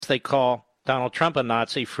they call Donald Trump a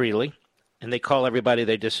Nazi freely, and they call everybody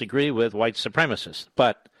they disagree with white supremacists.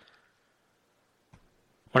 But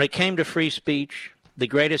when it came to free speech, the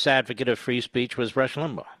greatest advocate of free speech was Rush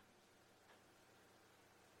Limbaugh.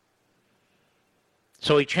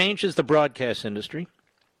 So he changes the broadcast industry.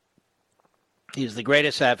 He's the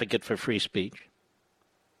greatest advocate for free speech.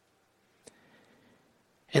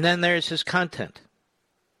 And then there's his content.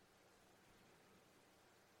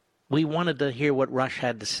 We wanted to hear what Rush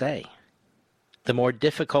had to say. The more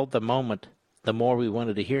difficult the moment, the more we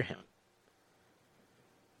wanted to hear him.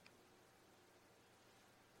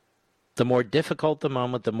 The more difficult the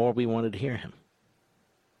moment, the more we wanted to hear him.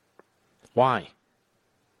 Why?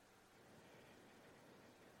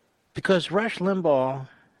 Because Rush Limbaugh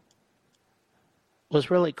was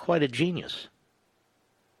really quite a genius.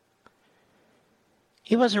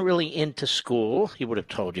 He wasn't really into school, he would have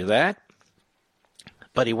told you that.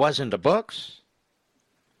 But he was into books.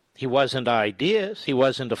 He was into ideas. He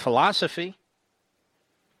was into philosophy.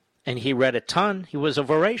 And he read a ton. He was a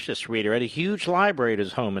voracious reader. Had a huge library at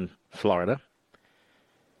his home in Florida,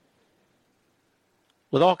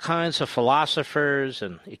 with all kinds of philosophers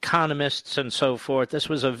and economists and so forth. This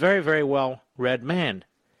was a very, very well-read man.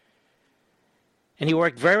 And he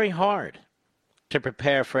worked very hard to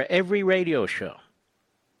prepare for every radio show.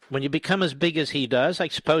 When you become as big as he does, I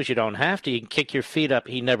suppose you don't have to. You can kick your feet up.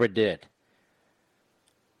 He never did.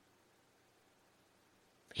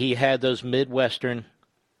 He had those Midwestern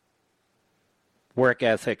work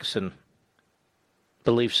ethics and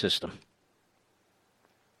belief system.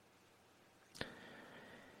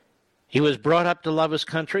 He was brought up to love his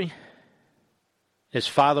country. His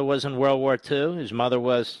father was in World War II. His mother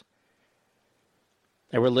was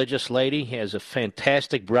a religious lady. He has a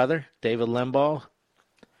fantastic brother, David Limbaugh,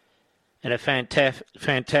 and a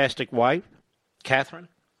fantastic wife, Catherine.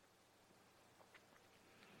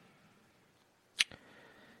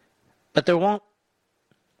 But there won't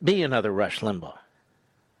be another Rush Limbaugh.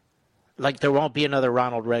 Like there won't be another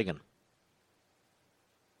Ronald Reagan.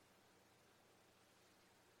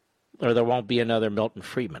 Or there won't be another Milton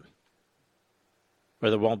Friedman. Or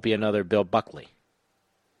there won't be another Bill Buckley.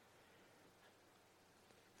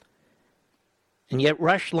 And yet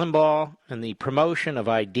Rush Limbaugh and the promotion of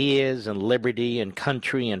ideas and liberty and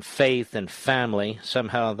country and faith and family,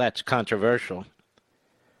 somehow that's controversial,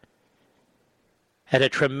 had a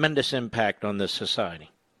tremendous impact on this society,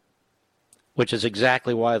 which is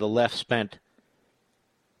exactly why the left spent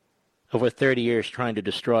over 30 years trying to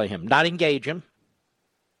destroy him. Not engage him,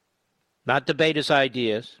 not debate his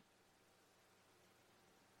ideas,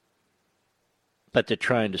 but to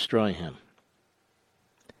try and destroy him,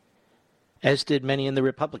 as did many in the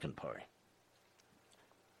Republican Party.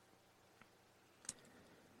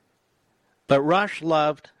 But Rush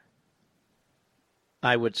loved,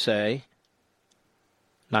 I would say,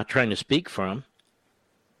 not trying to speak for him,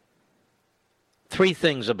 three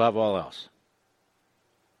things above all else: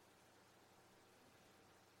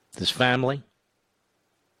 his family,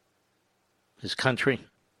 his country,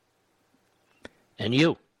 and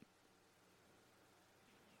you,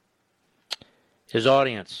 his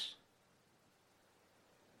audience.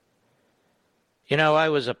 You know, I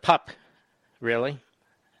was a pup, really.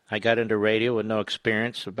 I got into radio with no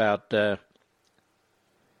experience about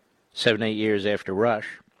 7, 8 years after Rush.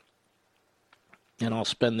 And I'll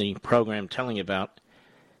spend the program telling you about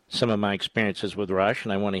some of my experiences with Rush,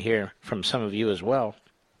 and I want to hear from some of you as well.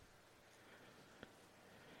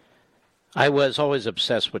 I was always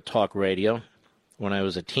obsessed with talk radio. When I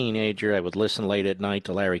was a teenager, I would listen late at night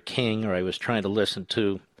to Larry King, or I was trying to listen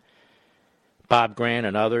to Bob Grant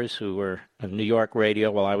and others who were on New York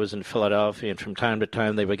radio while I was in Philadelphia, and from time to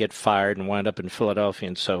time they would get fired and wind up in Philadelphia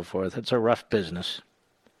and so forth. It's a rough business.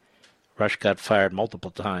 Rush got fired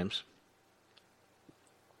multiple times.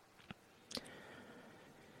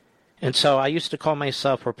 And so I used to call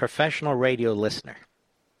myself a professional radio listener.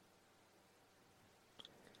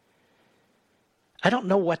 I don't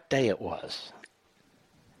know what day it was,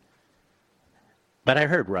 but I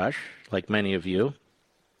heard Rush, like many of you,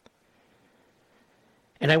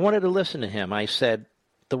 and I wanted to listen to him. I said,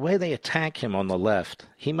 the way they attack him on the left,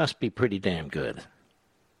 he must be pretty damn good.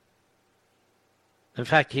 In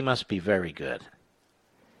fact, he must be very good.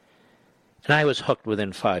 And I was hooked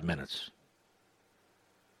within 5 minutes.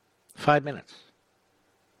 5 minutes.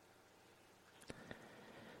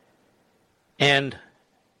 And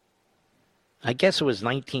I guess it was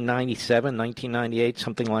 1997, 1998,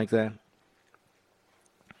 something like that.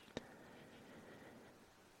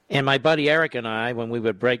 And my buddy Eric and I, when we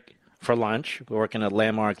would break for lunch, working at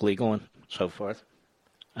Landmark Legal and so forth,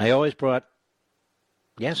 I always brought,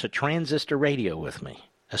 a transistor radio with me.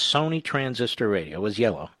 a Sony transistor radio. It was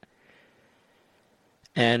yellow.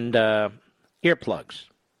 And earplugs.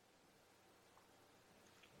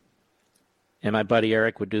 And my buddy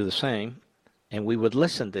Eric would do the same, and we would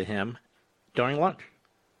listen to him during lunch.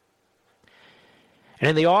 And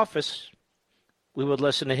in the office, we would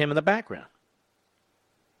listen to him in the background.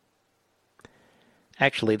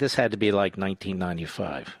 Actually, this had to be like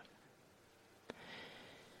 1995.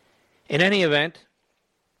 In any event,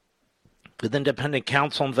 with independent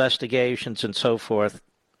counsel investigations and so forth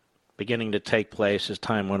beginning to take place as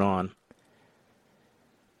time went on,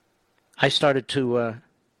 I started to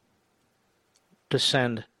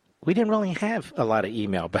send, we didn't really have a lot of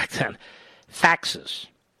email back then, faxes.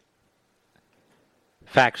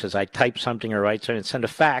 I'd type something or write something and send a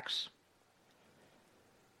fax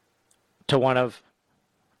to one of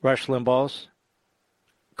Rush Limbaugh's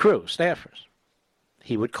crew, staffers.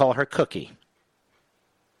 He would call her Cookie.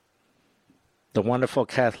 The wonderful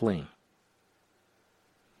Kathleen.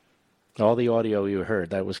 All the audio you heard,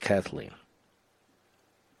 that was Kathleen.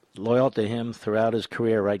 Loyal to him throughout his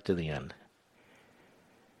career right to the end.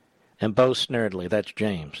 And Bo Snerdley, that's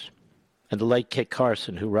James. And the late Kit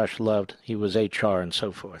Carson, who Rush loved. He was HR and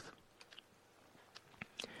so forth.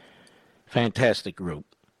 Fantastic group.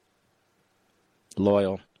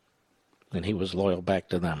 Loyal. And he was loyal back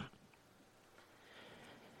to them.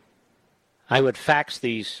 I would fax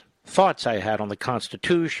these thoughts I had on the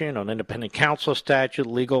Constitution, on independent counsel statute,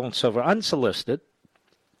 legal and so forth, unsolicited,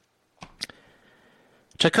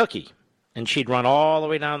 to Cookie. And she'd run all the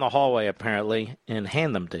way down the hallway, apparently, and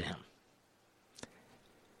hand them to him.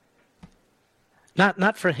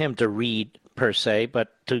 Not for him to read, per se,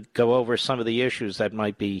 but to go over some of the issues that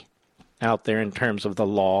might be out there in terms of the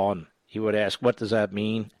law. And he would ask, what does that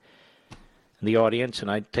mean? In the audience,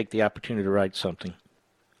 and I'd take the opportunity to write something.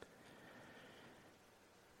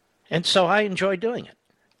 And so I enjoyed doing it.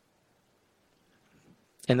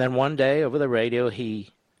 And then one day over the radio,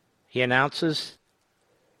 he announces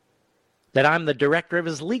that I'm the director of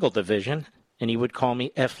his legal division, and he would call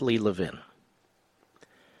me F. Lee Levin.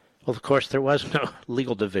 Well, of course, there was no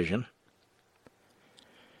legal division.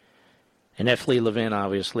 And F. Lee Levin,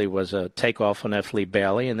 obviously, was a takeoff on F. Lee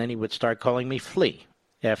Bailey, and then he would start calling me Flea.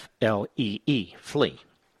 F-L-E-E, Flea.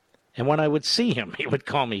 And when I would see him, he would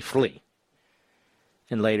call me Flea.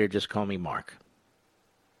 And later just call me Mark.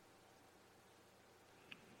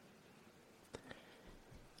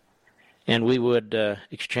 And we would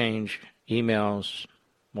exchange emails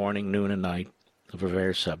morning, noon, and night over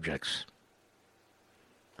various subjects.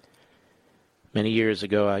 Many years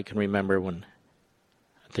ago, I can remember when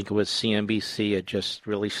I think it was CNBC had just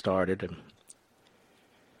really started. And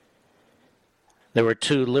there were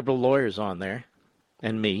two liberal lawyers on there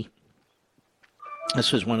and me.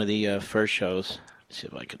 This was one of the first shows. Let's see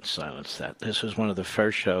if I can silence that. This was one of the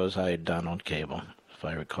first shows I had done on cable, if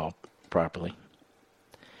I recall properly.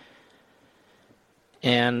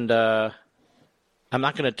 And I'm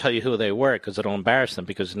not going to tell you who they were because it'll embarrass them,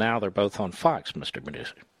 because now they're both on Fox, Mr.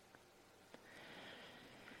 Producer.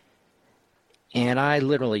 And I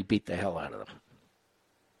literally beat the hell out of them.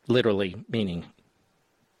 Literally, meaning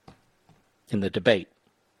in the debate.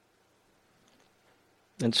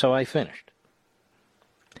 And so I finished.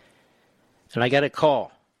 And I got a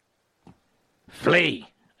call. Flea.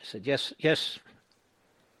 I said, yes.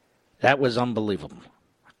 That was unbelievable.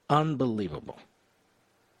 Unbelievable.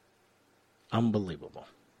 I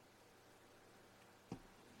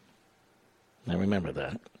remember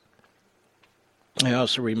that. I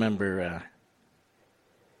also remember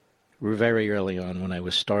very early on when I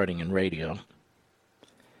was starting in radio,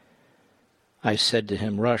 I said to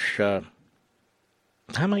him, Rush, how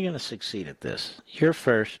am I going to succeed at this? You're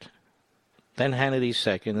first, then Hannity's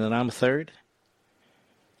second, and then I'm third?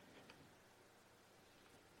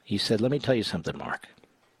 He said, let me tell you something, Mark.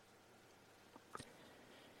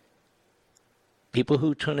 People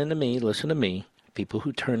who tune into me, listen to me. People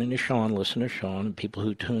who turn into Sean, listen to Sean. And people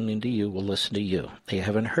who tune into you will listen to you. They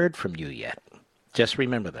haven't heard from you yet. Just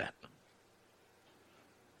remember that.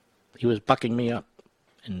 He was bucking me up.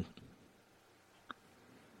 And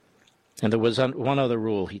there was one other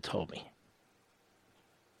rule he told me.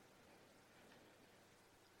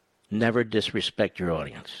 Never disrespect your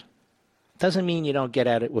audience. Doesn't mean you don't get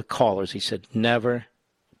at it with callers. He said, never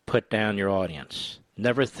put down your audience.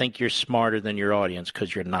 Never think you're smarter than your audience,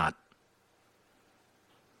 because you're not.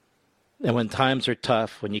 And when times are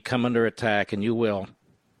tough, when you come under attack, and you will,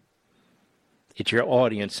 it's your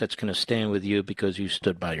audience that's going to stand with you because you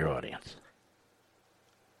stood by your audience.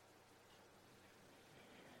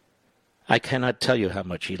 I cannot tell you how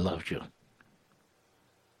much he loved you.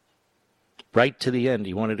 Right to the end,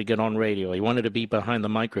 he wanted to get on radio. He wanted to be behind the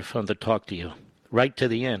microphone to talk to you. Right to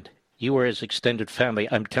the end. You were his extended family.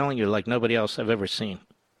 I'm telling you, like nobody else I've ever seen.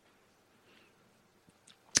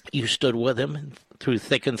 You stood with him through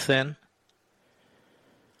thick and thin.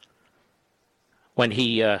 When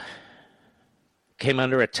he came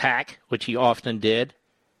under attack, which he often did.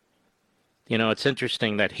 You know, it's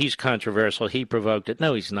interesting that he's controversial. He provoked it.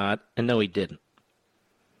 No, he's not. And no, he didn't.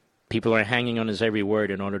 People are hanging on his every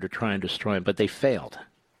word in order to try and destroy him, but they failed.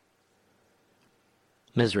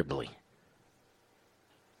 Miserably.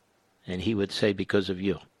 And he would say, because of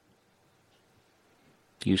you.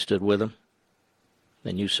 You stood with him,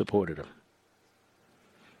 and you supported him.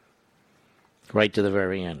 Right to the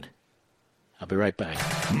very end. I'll be right back.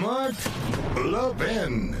 Mark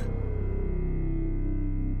Levin.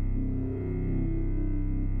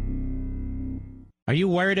 Are you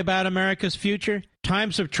worried about America's future?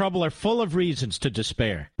 Times of trouble are full of reasons to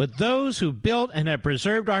despair. But those who built and have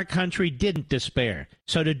preserved our country didn't despair.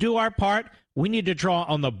 So to do our part, we need to draw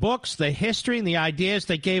on the books, the history, and the ideas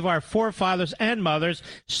that gave our forefathers and mothers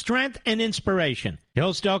strength and inspiration.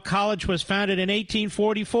 Hillsdale College was founded in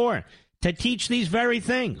 1844 to teach these very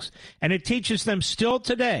things, and it teaches them still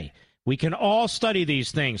today. We can all study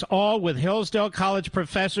these things, all with Hillsdale College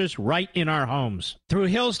professors right in our homes. Through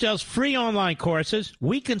Hillsdale's free online courses,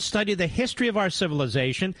 we can study the history of our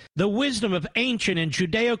civilization, the wisdom of ancient and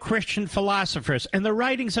Judeo-Christian philosophers, and the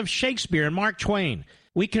writings of Shakespeare and Mark Twain.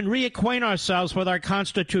 We can reacquaint ourselves with our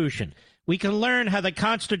Constitution. We can learn how the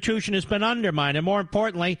Constitution has been undermined, and more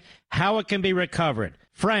importantly, how it can be recovered.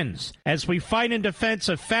 Friends, as we fight in defense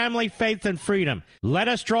of family, faith, and freedom, let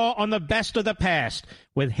us draw on the best of the past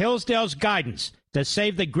with Hillsdale's guidance to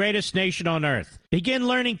save the greatest nation on earth. Begin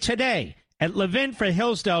learning today at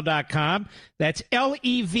levinforhillsdale.com. That's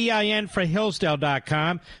Levin for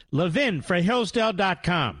Hillsdale.com.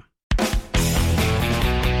 levinforhillsdale.com.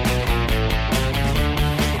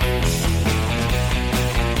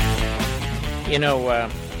 You know,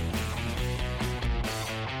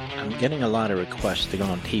 I'm getting a lot of requests to go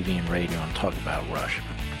on TV and radio and talk about Rush.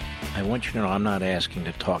 I want you to know I'm not asking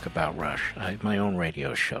to talk about Rush. I have my own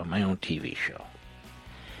radio show, my own TV show.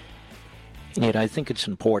 And yet I think it's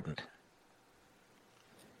important.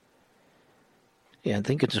 Yeah, I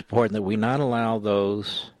think it's important that we not allow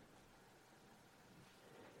those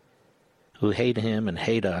who hate him and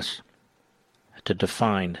hate us to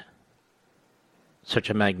define such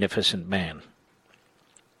a magnificent man.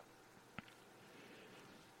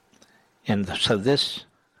 And so this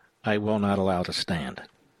I will not allow to stand.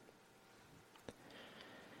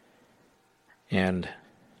 And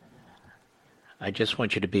I just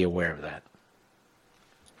want you to be aware of that.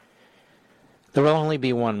 There will only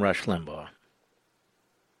be one Rush Limbaugh.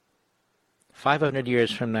 500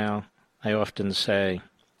 years from now, I often say,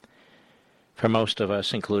 for most of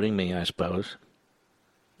us, including me, I suppose,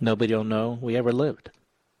 nobody will know we ever lived.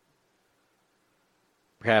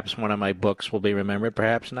 Perhaps one of my books will be remembered,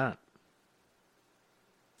 perhaps not.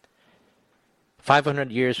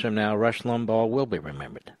 500 years from now, Rush Limbaugh will be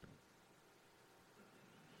remembered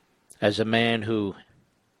as a man who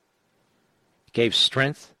gave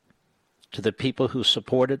strength to the people who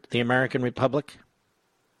supported the American Republic,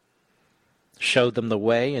 showed them the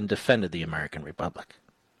way, and defended the American Republic.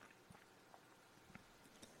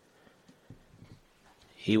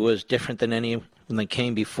 He was different than anyone that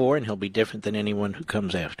came before, and he'll be different than anyone who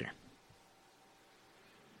comes after.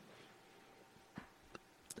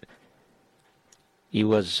 He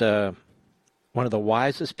was one of the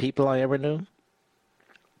wisest people I ever knew,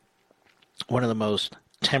 one of the most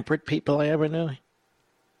temperate people I ever knew,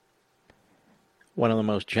 one of the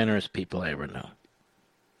most generous people I ever knew.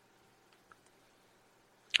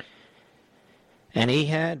 And he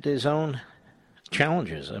had his own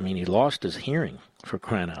challenges. I mean, he lost his hearing, for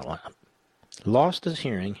crying out loud. Lost his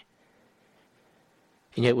hearing,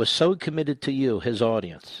 and yet was so committed to you, his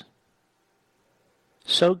audience,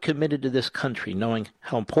 so committed to this country, knowing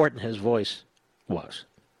how important his voice was.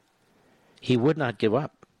 He would not give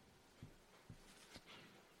up.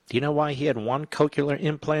 Do you know why he had one cochlear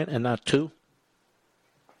implant and not two?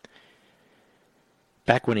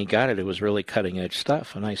 Back when he got it, it was really cutting-edge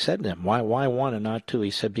stuff. And I said to him, why one and not two? He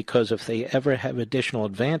said, because if they ever have additional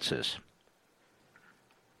advances,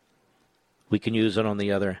 we can use it on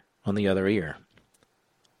the other ear.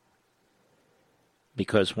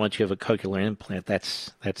 Because once you have a cochlear implant,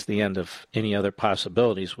 that's the end of any other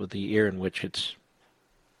possibilities with the ear in which it's,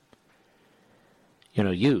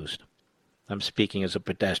 used. I'm speaking as a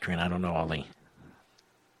pedestrian. I don't know all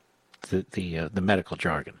the medical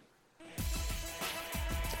jargon.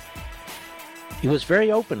 He was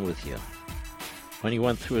very open with you. when he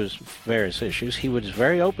went through his various issues, he was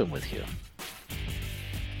very open with you.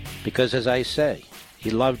 Because, as I say,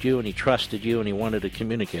 he loved you and he trusted you and he wanted to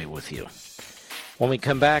communicate with you. When we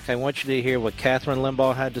come back, I want you to hear what Catherine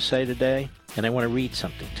Limbaugh had to say today, and I want to read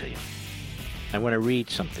something to you.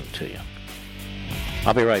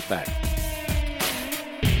 I'll be right back.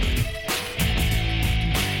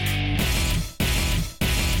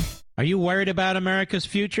 Are you worried about America's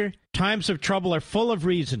future? Times of trouble are full of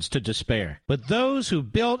reasons to despair. But those who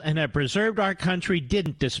built and have preserved our country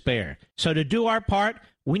didn't despair. So to do our part,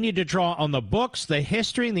 we need to draw on the books, the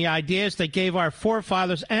history, and the ideas that gave our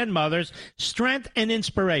forefathers and mothers strength and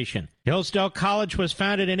inspiration. Hillsdale College was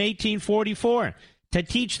founded in 1844 to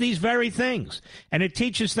teach these very things, and it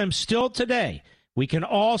teaches them still today. We can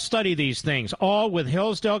all study these things, all with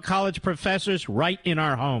Hillsdale College professors right in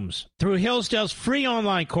our homes. Through Hillsdale's free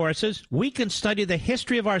online courses, we can study the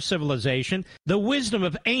history of our civilization, the wisdom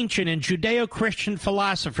of ancient and Judeo-Christian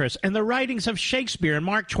philosophers, and the writings of Shakespeare and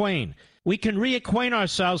Mark Twain. We can reacquaint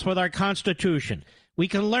ourselves with our Constitution. We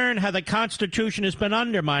can learn how the Constitution has been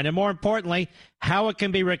undermined, and more importantly, how it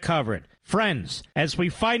can be recovered. Friends, as we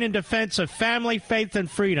fight in defense of family, faith, and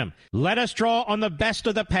freedom, let us draw on the best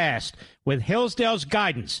of the past with Hillsdale's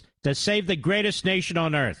guidance to save the greatest nation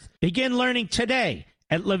on earth. Begin learning today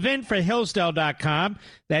at levinforhillsdale.com.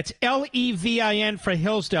 That's Levin for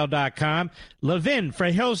Hillsdale.com.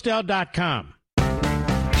 Levinforhillsdale.com.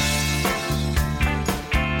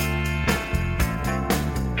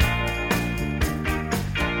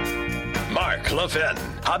 Mark Levin,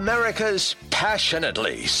 America's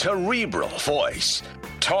passionately cerebral voice.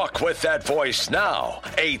 Talk with that voice now.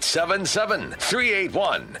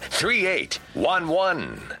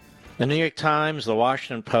 877-381-3811. The New York Times, the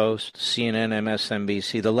Washington Post, CNN,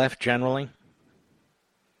 MSNBC, the left generally,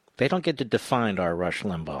 they don't get to define our Rush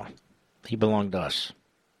Limbaugh. He belonged to us.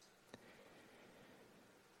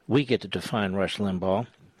 We get to define Rush Limbaugh. In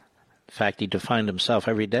fact, he defined himself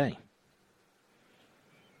every day.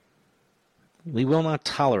 We will not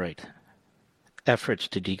tolerate efforts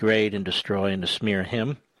to degrade and destroy and to smear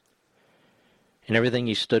him and everything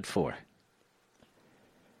he stood for.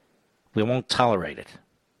 We won't tolerate it.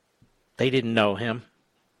 They didn't know him.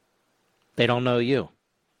 They don't know you.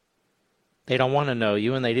 They don't want to know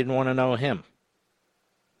you, and they didn't want to know him.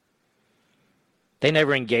 They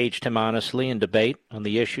never engaged him honestly in debate on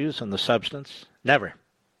the issues and the substance. Never.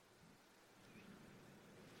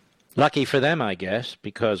 Lucky for them, I guess,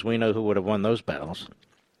 because we know who would have won those battles.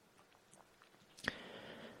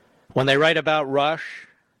 When they write about Rush,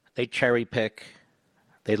 they cherry pick.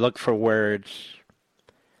 They look for words.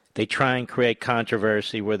 They try and create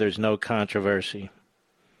controversy where there's no controversy.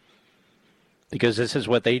 Because this is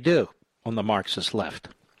what they do on the Marxist left.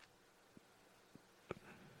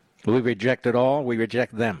 We reject it all. We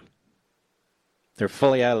reject them. They're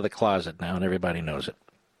fully out of the closet now, and everybody knows it.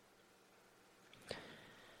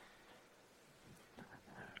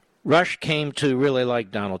 Rush came to really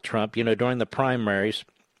like Donald Trump. You know, during the primaries,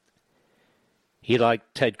 he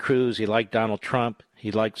liked Ted Cruz, he liked Donald Trump,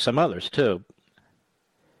 he liked some others too.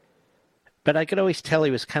 But I could always tell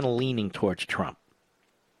he was kind of leaning towards Trump.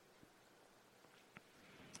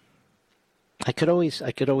 I could always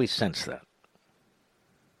sense that.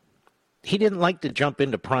 He didn't like to jump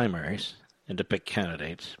into primaries and to pick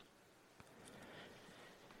candidates.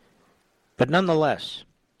 But nonetheless,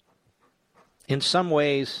 in some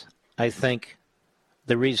ways, I think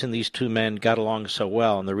the reason these two men got along so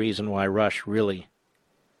well and the reason why Rush really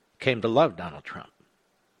came to love Donald Trump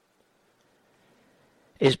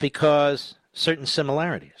is because certain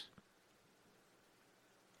similarities.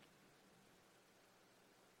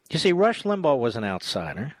 You see, Rush Limbaugh was an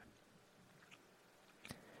outsider.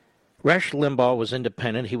 Rush Limbaugh was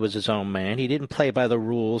independent. He was his own man. He didn't play by the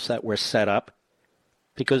rules that were set up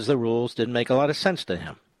because the rules didn't make a lot of sense to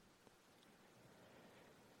him.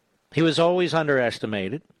 He was always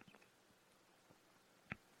underestimated.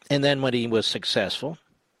 And then when he was successful,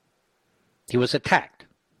 he was attacked.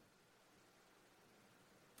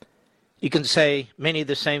 You can say many of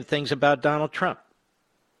the same things about Donald Trump.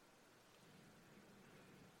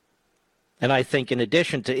 And I think in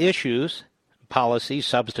addition to issues, policy,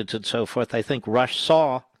 substance, and so forth, I think Rush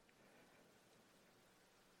saw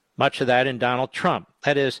much of that in Donald Trump.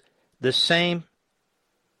 That is, the same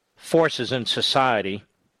forces in society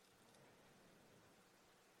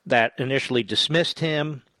that initially dismissed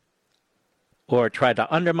him or tried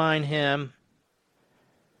to undermine him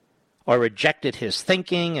or rejected his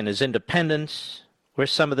thinking and his independence were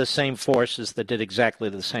some of the same forces that did exactly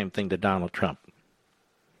the same thing to Donald Trump.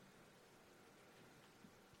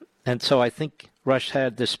 And so I think Rush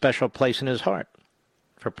had this special place in his heart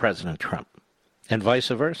for President Trump. and vice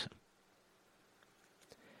versa.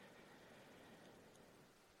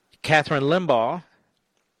 Catherine Limbaugh,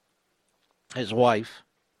 his wife,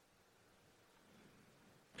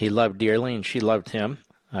 he loved dearly and she loved him.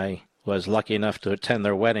 I was lucky enough to attend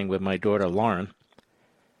their wedding with my daughter Lauren.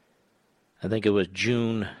 I think it was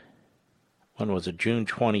June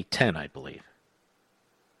 2010, I believe.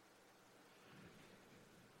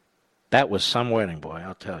 That was some wedding, boy,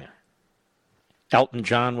 I'll tell you. Elton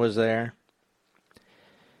John was there.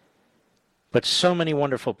 But so many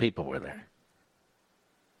wonderful people were there.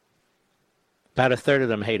 About a third of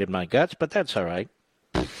them hated my guts, but that's all right.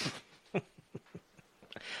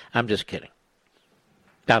 I'm just kidding.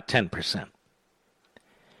 About 10%.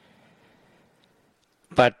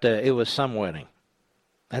 But it was some wedding.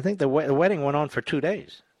 I think the wedding went on for 2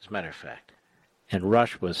 days, as a matter of fact. And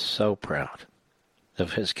Rush was so proud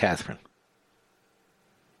of his Catherine.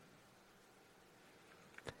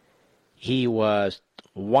 He was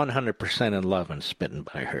 100% in love and smitten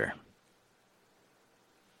by her.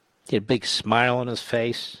 He had a big smile on his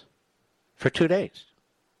face for 2 days.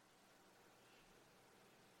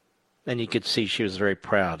 And you could see she was very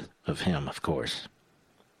proud of him, of course.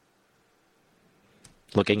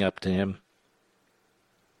 Looking up to him.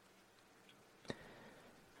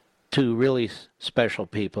 Two really special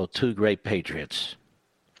people, two great patriots.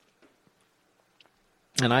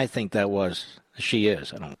 And I think she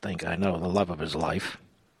is, I know, the love of his life.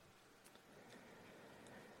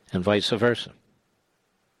 And vice versa.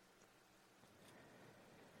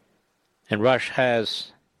 And Rush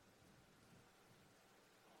has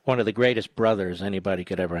one of the greatest brothers anybody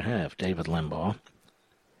could ever have, David Limbaugh,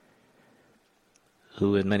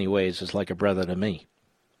 who in many ways is like a brother to me.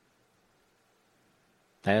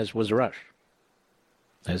 As was Rush.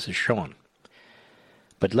 As is Sean.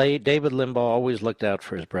 But David Limbaugh always looked out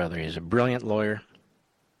for his brother. He's a brilliant lawyer.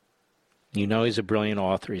 You know he's a brilliant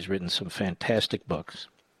author. He's written some fantastic books.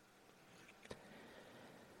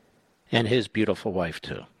 And his beautiful wife,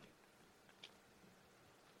 too.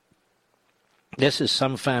 This is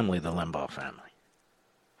some family, the Limbaugh family.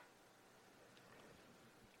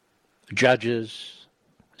 Judges,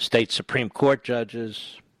 state Supreme Court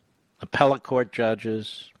judges, appellate court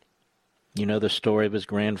judges. You know the story of his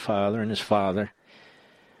grandfather and his father,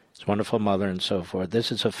 his wonderful mother and so forth.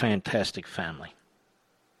 This is a fantastic family.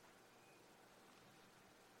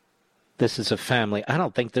 This is a family. I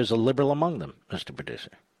don't think there's a liberal among them, Mr.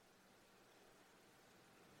 Producer.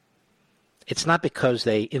 It's not because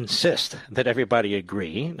they insist that everybody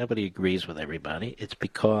agree. Nobody agrees with everybody. It's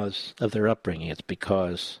because of their upbringing. It's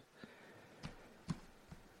because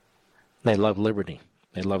they love liberty.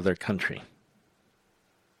 They love their country,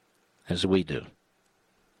 as we do.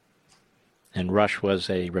 And Rush was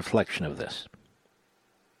a reflection of this.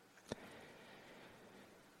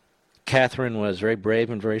 Catherine was very brave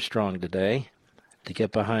and very strong today to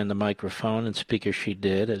get behind the microphone and speak as she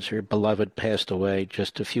did, as her beloved passed away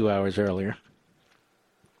just a few hours earlier.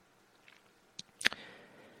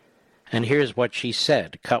 And here's what she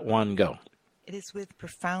said. Cut one, go. It is with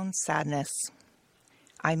profound sadness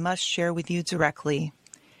I must share with you directly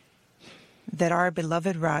that our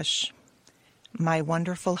beloved Rush, my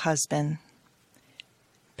wonderful husband,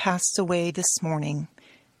 passed away this morning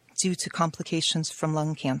due to complications from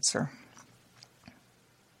lung cancer.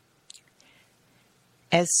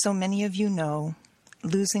 As so many of you know,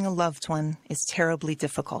 losing a loved one is terribly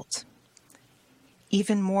difficult.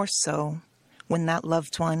 Even more so when that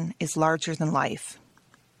loved one is larger than life.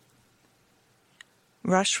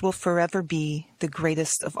 Rush will forever be the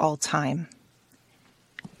greatest of all time.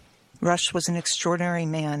 Rush was an extraordinary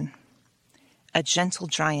man, a gentle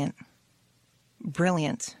giant,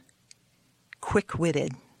 brilliant,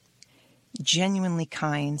 quick-witted, genuinely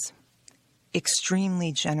kind,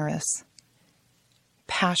 extremely generous,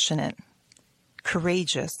 passionate,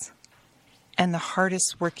 courageous, and the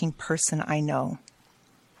hardest working person I know.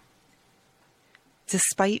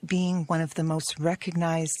 Despite being one of the most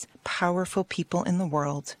recognized, powerful people in the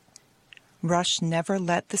world, Rush never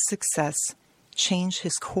let the success change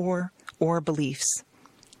his core or beliefs.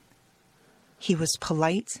 He was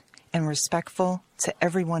polite and respectful to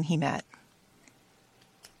everyone he met.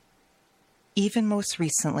 Even most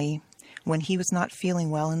recently, when he was not feeling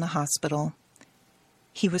well in the hospital,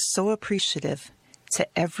 he was so appreciative to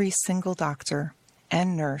every single doctor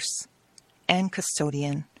and nurse and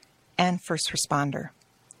custodian and first responder.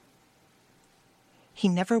 He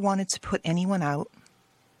never wanted to put anyone out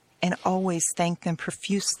and always thanked them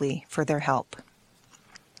profusely for their help.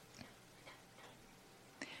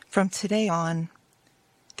 From today on,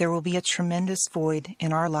 there will be a tremendous void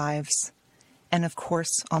in our lives and, of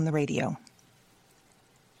course, on the radio.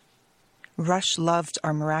 Rush loved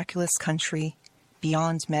our miraculous country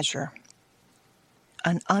beyond measure.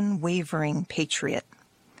 An unwavering patriot.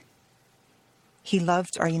 He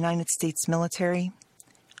loved our United States military,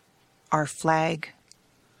 our flag,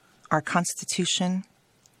 our Constitution,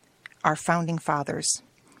 our founding fathers.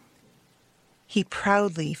 He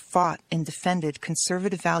proudly fought and defended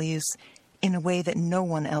conservative values in a way that no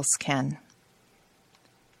one else can.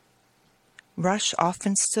 Rush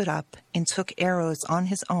often stood up and took arrows on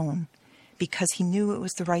his own because he knew it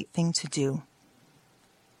was the right thing to do.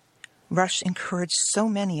 Rush encouraged so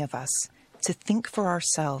many of us to think for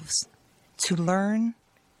ourselves, to learn,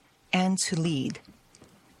 and to lead.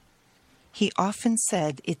 He often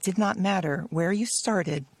said it did not matter where you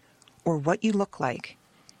started or what you look like.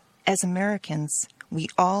 As Americans, we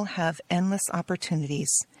all have endless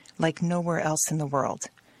opportunities like nowhere else in the world.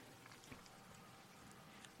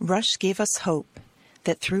 Rush gave us hope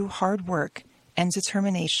that through hard work and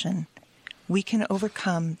determination, we can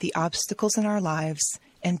overcome the obstacles in our lives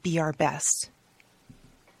and be our best.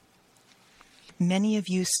 Many of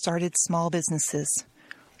you started small businesses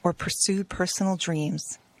or pursued personal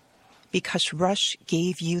dreams because Rush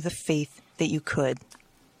gave you the faith that you could.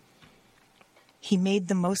 He made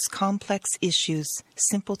the most complex issues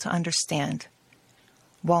simple to understand,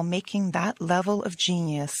 while making that level of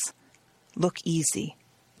genius look easy.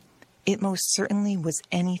 It most certainly was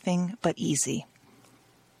anything but easy.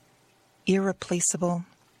 Irreplaceable,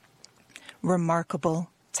 remarkable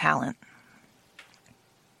talent.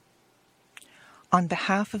 On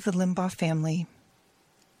behalf of the Limbaugh family,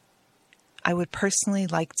 I would personally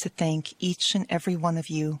like to thank each and every one of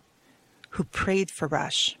you who prayed for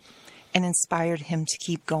Rush and inspired him to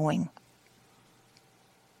keep going.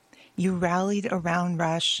 You rallied around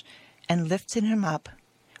Rush and lifted him up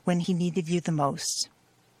when he needed you the most.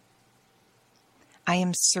 I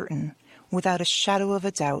am certain, without a shadow of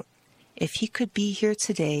a doubt, if he could be here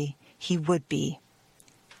today, he would be.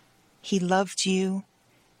 He loved you,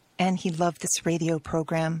 and he loved this radio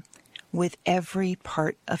program with every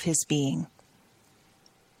part of his being.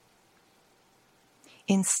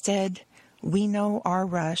 Instead, we know our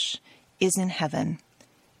Rush is in heaven,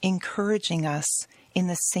 encouraging us in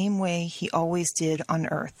the same way he always did on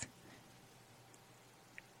earth.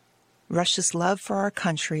 Rush's love for our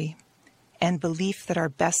country and belief that our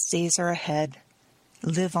best days are ahead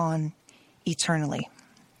live on eternally.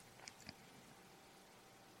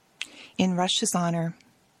 In Rush's honor,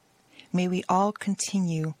 may we all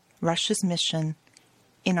continue Rush's mission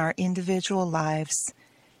in our individual lives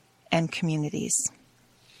and communities.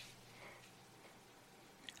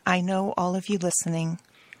 I know all of you listening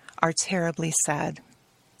are terribly sad.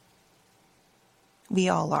 We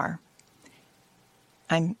all are.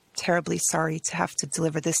 I'm terribly sorry to have to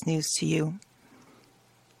deliver this news to you.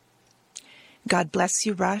 God bless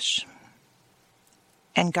you, Rush,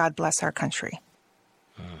 and God bless our country.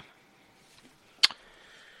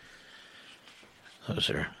 Those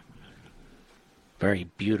are very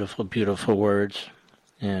beautiful, beautiful words.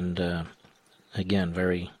 And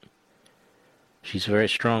again, she's a very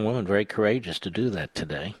strong woman, very courageous to do that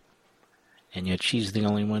today. And yet she's the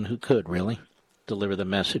only one who could really deliver the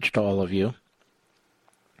message to all of you.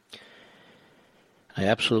 I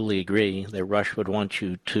absolutely agree that Rush would want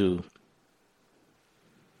you to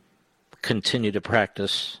continue to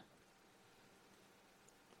practice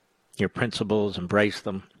your principles, embrace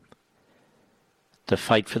them, to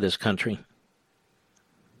fight for this country,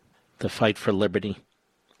 to fight for liberty,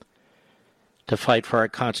 to fight for our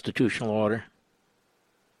constitutional order,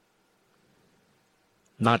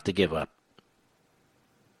 not to give up.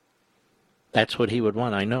 That's what he would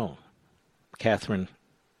want, I know. Catherine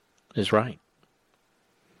is right.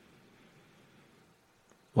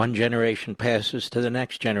 One generation passes to the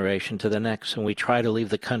next generation, to the next, and we try to leave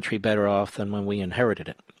the country better off than when we inherited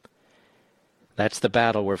it. That's the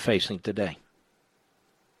battle we're facing today.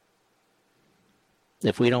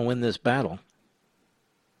 If we don't win this battle,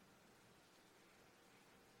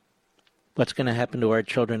 what's going to happen to our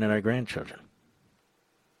children and our grandchildren?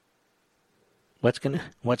 What's going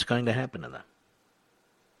to happen to them?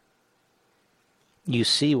 You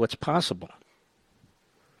see what's possible.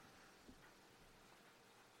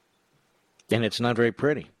 And it's not very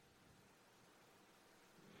pretty.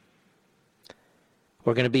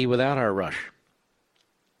 We're going to be without our Rush.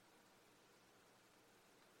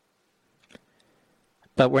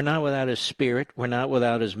 But we're not without his spirit. We're not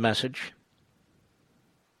without his message.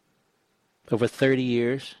 Over 30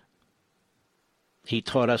 years, he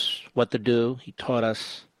taught us what to do. He taught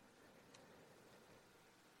us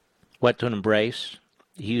what to embrace.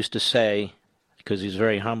 He used to say, because he's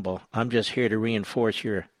very humble, I'm just here to reinforce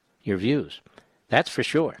your views. That's for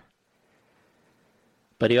sure.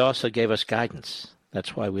 But he also gave us guidance.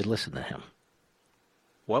 That's why we listen to him.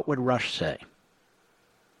 What would Rush say?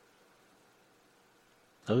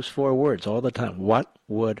 Those 4 words all the time. What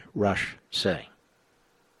would Rush say?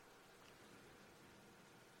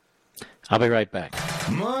 I'll be right back.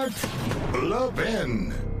 Mark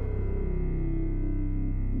Levin.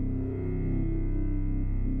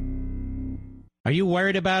 Are you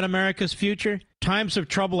worried about America's future? Times of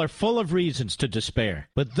trouble are full of reasons to despair.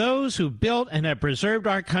 But those who built and have preserved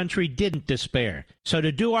our country didn't despair. So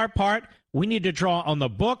to do our part, we need to draw on the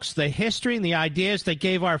books, the history, and the ideas that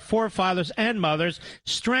gave our forefathers and mothers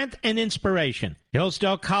strength and inspiration.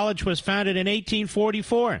 Hillsdale College was founded in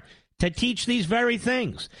 1844 to teach these very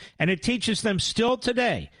things, and it teaches them still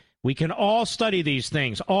today. We can all study these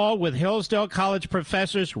things, all with Hillsdale College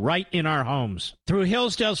professors right in our homes. Through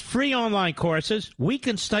Hillsdale's free online courses, we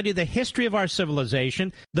can study the history of our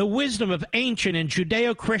civilization, the wisdom of ancient and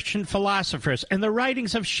Judeo-Christian philosophers, and the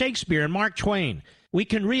writings of Shakespeare and Mark Twain. We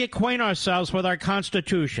can reacquaint ourselves with our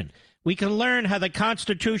Constitution. We can learn how the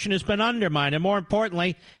Constitution has been undermined, and more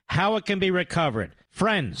importantly, how it can be recovered.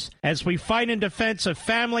 Friends, as we fight in defense of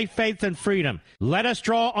family, faith, and freedom, let us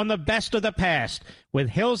draw on the best of the past with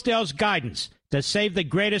Hillsdale's guidance to save the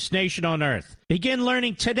greatest nation on earth. Begin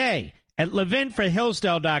learning today at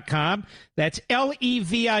levinforhillsdale.com. That's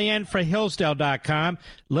Levin for Hillsdale.com,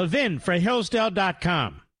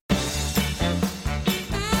 levinforhillsdale.com.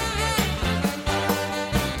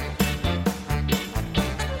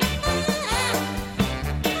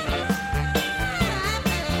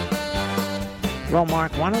 Well,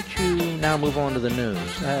 Mark, why don't you now move on to the news?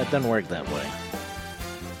 It doesn't work that way.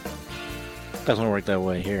 It doesn't work that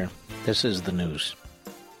way here. This is the news.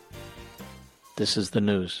 This is the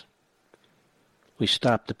news. We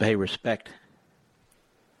stop to pay respect.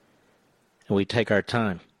 And we take our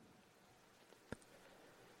time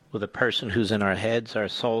with a person who's in our heads, our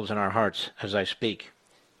souls, and our hearts as I speak.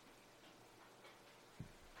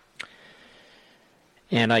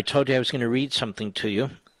 And I told you I was going to read something to you.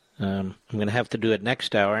 I'm going to have to do it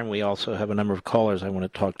next hour, and we also have a number of callers I want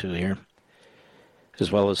to talk to here,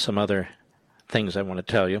 as well as some other things I want to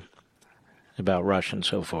tell you about Russia and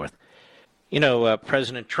so forth. You know,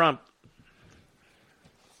 President Trump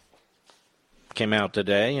came out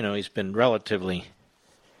today. You know, he's been relatively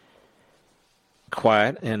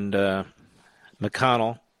quiet, and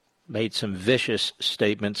McConnell made some vicious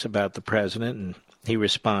statements about the president, and he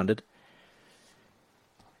responded.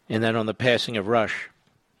 And then on the passing of Rush,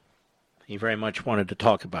 he very much wanted to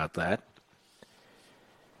talk about that.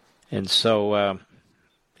 And so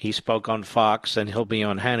he spoke on Fox, and he'll be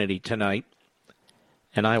on Hannity tonight.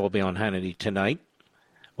 And I will be on Hannity tonight.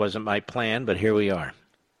 Wasn't my plan, but here we are.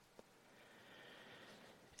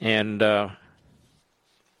 And I'm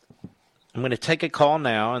going to take a call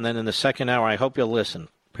now, and then in the second hour, I hope you'll listen,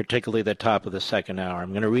 particularly the top of the second hour.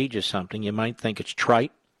 I'm going to read you something. You might think it's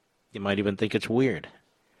trite. You might even think it's weird.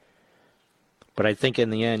 But I think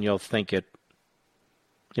in the end you'll think it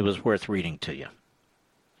was worth reading to you.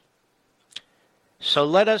 So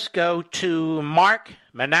let us go to Mark,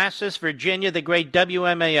 Manassas, Virginia, the great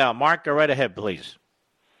WMAL. Mark, go right ahead, please.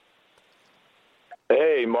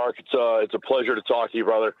 Hey, Mark, it's a pleasure to talk to you,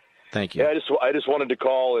 brother. Thank you. Yeah, I just wanted to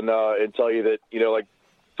call and tell you that, you know, like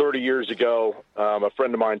 30 years ago, a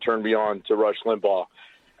friend of mine turned me on to Rush Limbaugh.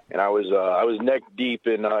 And I was neck deep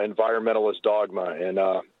in environmentalist dogma,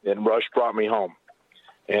 and Rush brought me home,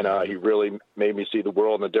 and he really made me see the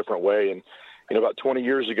world in a different way. And you know, about 20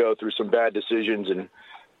 years ago, through some bad decisions and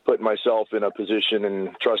putting myself in a position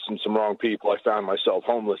and trusting some wrong people, I found myself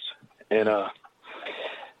homeless. And I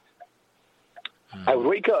would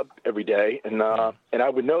wake up every day, and I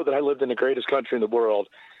would know that I lived in the greatest country in the world.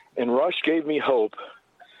 And Rush gave me hope.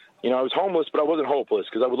 You know, I was homeless, but I wasn't hopeless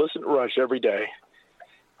because I would listen to Rush every day.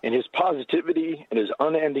 And his positivity and his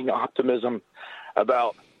unending optimism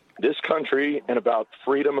about this country and about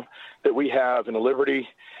freedom that we have and the liberty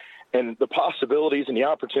and the possibilities and the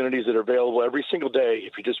opportunities that are available every single day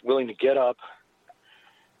if you're just willing to get up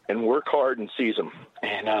and work hard and seize them.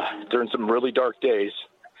 And during some really dark days,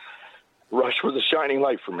 Rush was a shining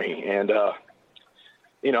light for me. And,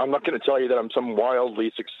 you know, I'm not going to tell you that I'm some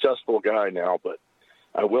wildly successful guy now, but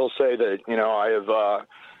I will say that, you know, I have,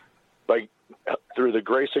 through the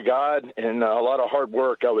grace of God and a lot of hard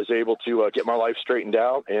work, I was able to get my life straightened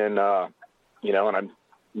out. And, you know, and I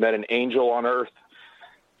met an angel on earth.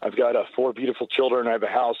 I've got 4 beautiful children. I have a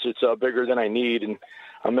house that's bigger than I need. And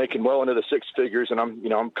I'm making well into the 6 figures. And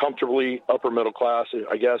I'm comfortably upper middle class,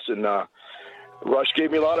 I guess. And Rush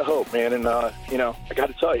gave me a lot of hope, man. And, you know, I got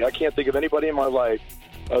to tell you, I can't think of anybody in my life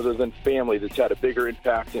other than family that's had a bigger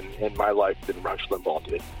impact in my life than Rush Limbaugh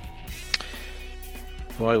did.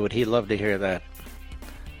 Boy, would he love to hear that.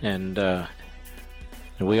 And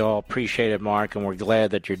we all appreciate it, Mark, and we're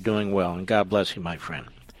glad that you're doing well. And God bless you, my friend.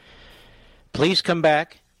 Please come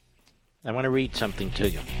back. I want to read something to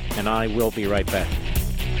you, and I will be right back.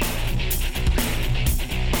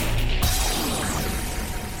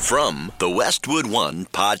 From the Westwood One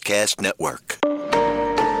Podcast Network.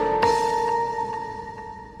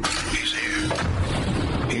 He's here.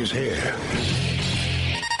 He's here.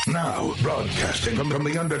 Now, broadcasting from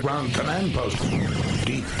the underground command post,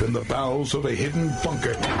 deep in the bowels of a hidden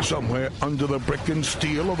bunker, somewhere under the brick and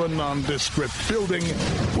steel of a nondescript building,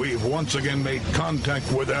 we've once again made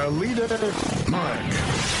contact with our leader, Mark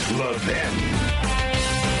Levin.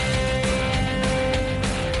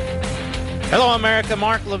 Hello, America.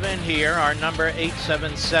 Mark Levin here. Our number,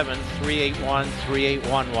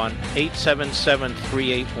 877-381-3811,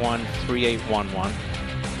 877-381-3811.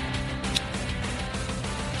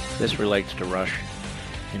 This relates to Rush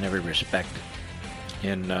in every respect.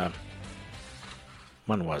 In,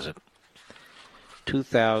 when was it?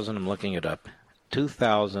 2000, I'm looking it up.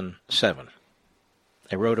 2007.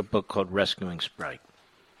 I wrote a book called Rescuing Sprite.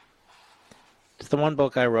 It's the one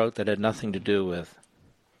book I wrote that had nothing to do with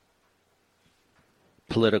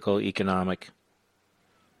political, economic,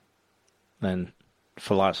 and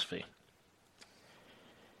philosophy.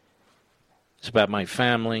 It's about my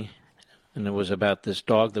family. And it was about this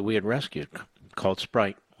dog that we had rescued called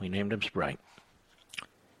Sprite. We named him Sprite.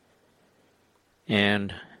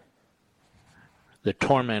 And the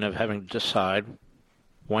torment of having to decide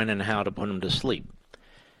when and how to put him to sleep.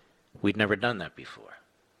 We'd never done that before.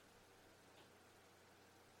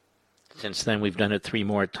 Since then, we've done it 3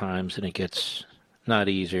 more times, and it gets not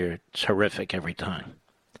easier. It's horrific every time.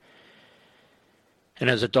 And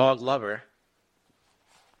as a dog lover,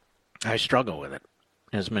 I struggle with it,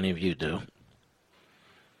 as many of you do.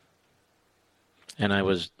 And I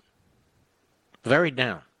was very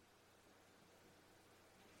down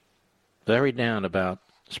about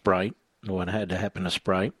Sprite, what had to happen to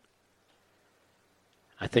Sprite.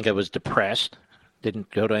 I think I was depressed,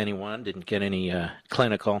 didn't go to anyone, didn't get any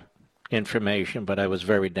clinical information, but I was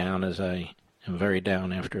very down, as I am very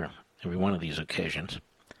down after every one of these occasions.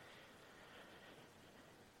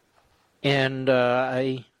 And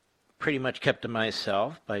I pretty much kept to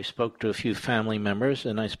myself. I spoke to a few family members,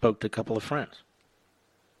 and I spoke to a couple of friends.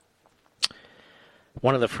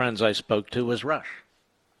 One of the friends I spoke to was Rush.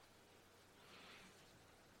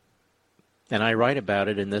 And I write about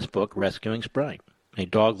it in this book, Rescuing Sprite, a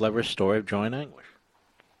dog lover's story of joy and anguish.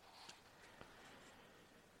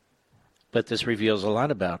 But this reveals a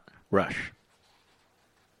lot about Rush.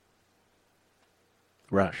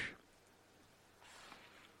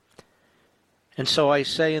 And so I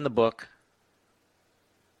say in the book,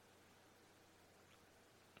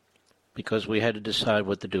 because we had to decide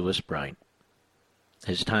what to do with Sprite,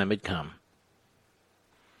 his time had come.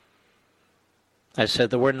 I said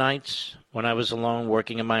there were nights when I was alone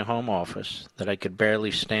working in my home office that I could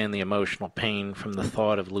barely stand the emotional pain from the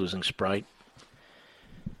thought of losing Sprite.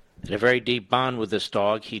 I had a very deep bond with this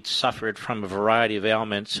dog. He'd suffered from a variety of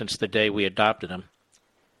ailments since the day we adopted him.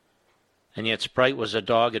 And yet Sprite was a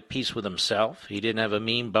dog at peace with himself. He didn't have a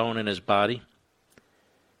mean bone in his body.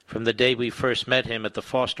 From the day we first met him at the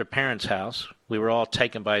foster parents' house, we were all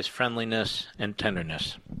taken by his friendliness and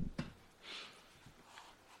tenderness.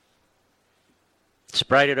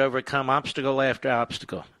 Sprite had overcome obstacle after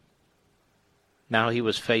obstacle. Now he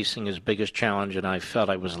was facing his biggest challenge, and I felt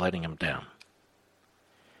I was letting him down.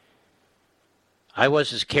 I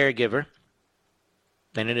was his caregiver,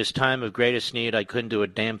 and in his time of greatest need, I couldn't do a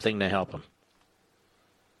damn thing to help him.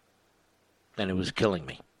 And it was killing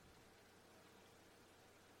me.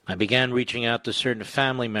 I began reaching out to certain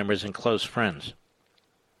family members and close friends.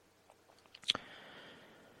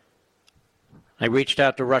 I reached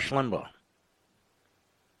out to Rush Limbaugh.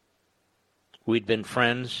 We'd been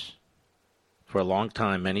friends for a long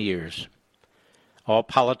time, many years. All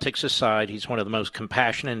politics aside, he's one of the most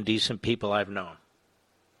compassionate and decent people I've known.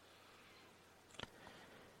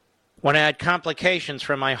 When I had complications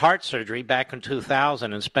from my heart surgery back in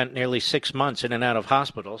 2000 and spent nearly 6 months in and out of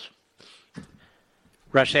hospitals,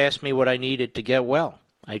 Rush asked me what I needed to get well.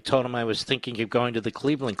 I told him I was thinking of going to the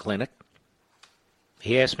Cleveland Clinic.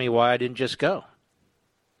 He asked me why I didn't just go.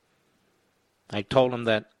 I told him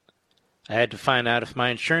that I had to find out if my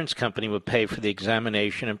insurance company would pay for the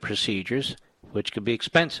examination and procedures, which could be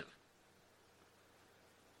expensive.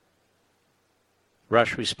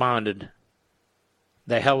 Rush responded,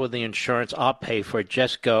 "The hell with the insurance, I'll pay for it.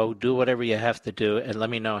 Just go, do whatever you have to do, and let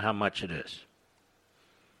me know how much it is."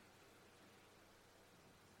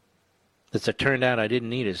 As it turned out, I didn't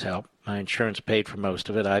need his help. My insurance paid for most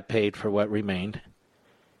of it. I paid for what remained.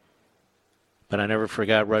 But I never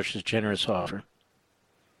forgot Rush's generous offer.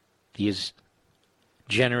 He is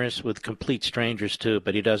generous with complete strangers, too,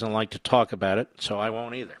 but he doesn't like to talk about it, so I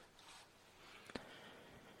won't either.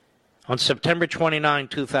 On September 29,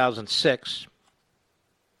 2006,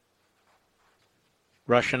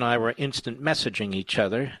 Rush and I were instant messaging each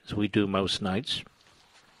other, as we do most nights.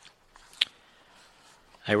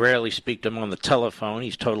 I rarely speak to him on the telephone.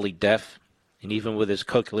 He's totally deaf, and even with his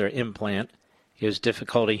cochlear implant, he has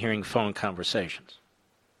difficulty hearing phone conversations.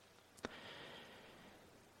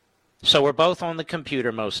 So we're both on the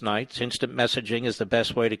computer most nights. Instant messaging is the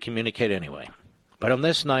best way to communicate anyway. But on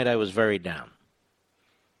this night, I was very down.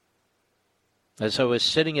 As I was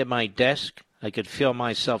sitting at my desk, I could feel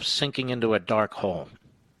myself sinking into a dark hole.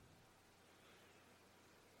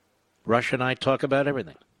 Rush and I talk about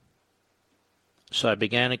everything. So I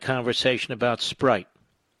began a conversation about Sprite.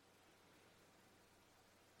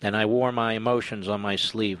 And I wore my emotions on my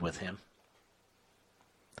sleeve with him.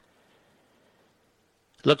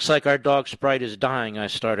 Looks like our dog Sprite is dying, I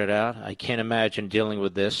started out. I can't imagine dealing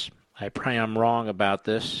with this. I pray I'm wrong about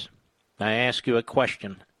this. I ask you a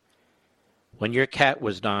question. When your cat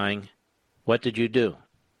was dying, what did you do?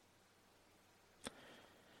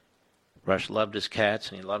 Rush loved his cats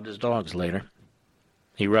and he loved his dogs later.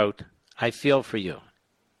 He wrote, I feel for you.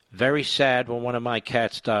 Very sad when one of my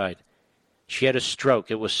cats died. She had a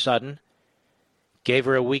stroke. It was sudden. Gave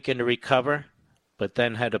her a weekend to recover, but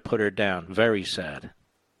then had to put her down. Very sad.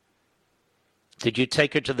 Did you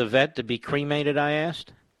take her to the vet to be cremated, I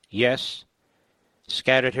asked. Yes.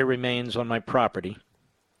 Scattered her remains on my property.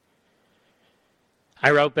 I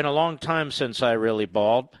wrote, been a long time since I really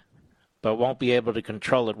bawled, but won't be able to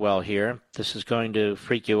control it well here. This is going to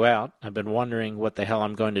freak you out. I've been wondering what the hell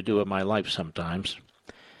I'm going to do with my life sometimes.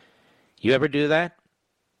 You ever do that?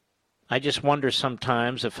 I just wonder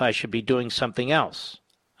sometimes if I should be doing something else.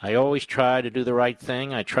 I always try to do the right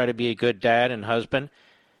thing. I try to be a good dad and husband,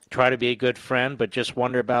 try to be a good friend, but just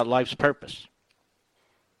wonder about life's purpose.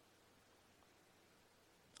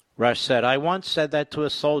 Rush said, I once said that to a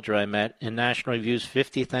soldier I met in National Review's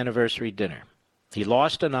 50th anniversary dinner. He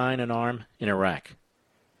lost an eye and an arm in Iraq.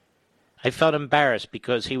 I felt embarrassed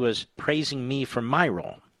because he was praising me for my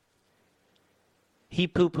role. He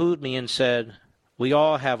poo-pooed me and said, we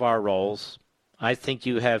all have our roles. I think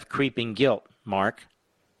you have creeping guilt, Mark.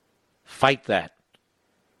 Fight that.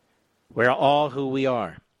 We're all who we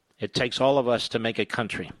are. It takes all of us to make a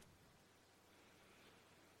country.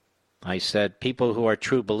 I said, people who are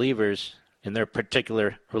true believers in their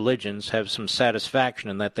particular religions have some satisfaction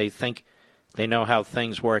in that they think they know how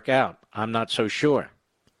things work out. I'm not so sure.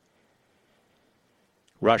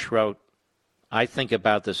 Rush wrote, I think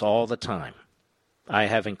about this all the time. I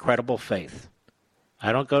have incredible faith.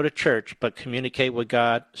 I don't go to church, but communicate with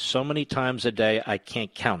God so many times a day I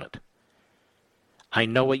can't count it. I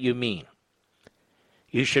know what you mean.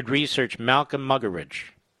 You should research Malcolm Muggeridge.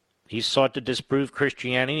 He sought to disprove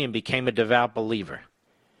Christianity and became a devout believer.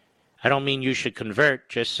 I don't mean you should convert,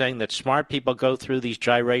 just saying that smart people go through these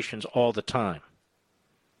gyrations all the time.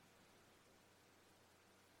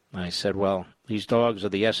 I said, well, these dogs are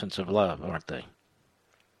the essence of love, aren't they?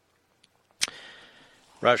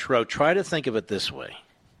 Rush wrote, try to think of it this way.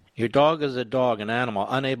 Your dog is a dog, an animal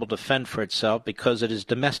unable to fend for itself because it is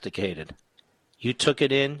domesticated. You took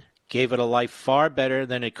it in, gave it a life far better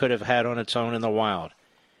than it could have had on its own in the wild.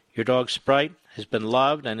 Your dog Sprite has been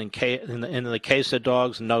loved, and in the case of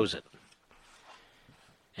dogs, knows it.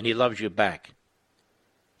 And he loves you back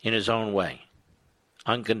in his own way,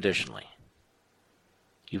 unconditionally.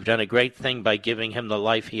 You've done a great thing by giving him the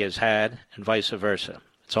life he has had, and vice versa.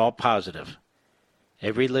 It's all positive.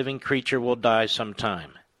 Every living creature will die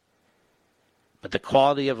sometime. But the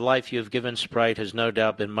quality of life you have given Sprite has no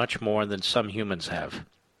doubt been much more than some humans have.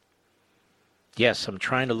 Yes, I'm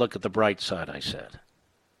trying to look at the bright side, I said.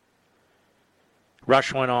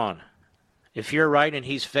 Rush went on. If you're right and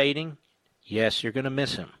he's fading, yes, you're going to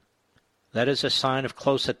miss him. That is a sign of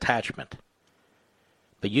close attachment.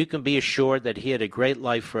 But you can be assured that he had a great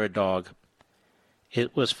life for a dog.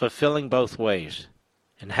 It was fulfilling both ways,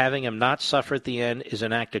 and having him not suffer at the end is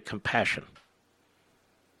an act of compassion.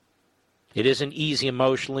 It isn't easy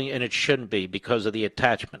emotionally, and it shouldn't be because of the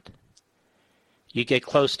attachment. You get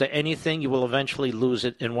close to anything, you will eventually lose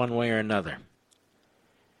it in one way or another.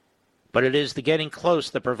 But it is the getting close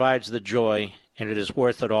that provides the joy, and it is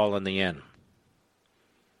worth it all in the end.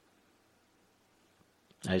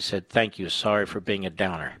 I said, thank you, sorry for being a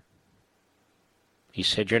downer. He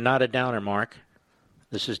said, you're not a downer, Mark.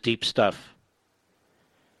 This is deep stuff.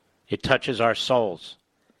 It touches our souls.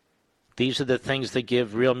 These are the things that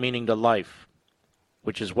give real meaning to life,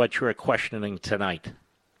 which is what you are questioning tonight.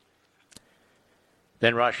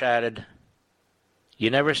 Then Rush added, you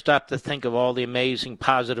never stop to think of all the amazing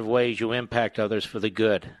positive ways you impact others for the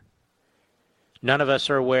good. None of us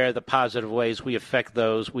are aware of the positive ways we affect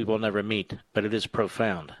those we will never meet, but it is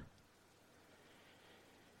profound.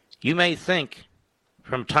 You may think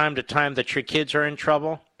from time to time that your kids are in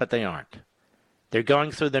trouble, but they aren't. They're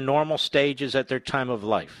going through the normal stages at their time of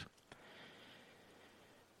life.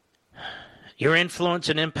 Your influence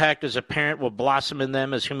and impact as a parent will blossom in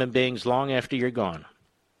them as human beings long after you're gone.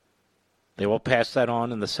 They will pass that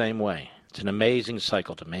on in the same way. It's an amazing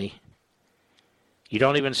cycle to me. You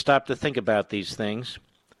don't even stop to think about these things.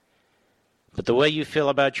 But the way you feel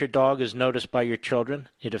about your dog is noticed by your children.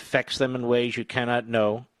 It affects them in ways you cannot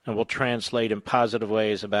know and will translate in positive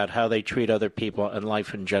ways about how they treat other people and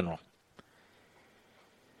life in general.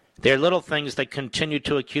 They're little things that continue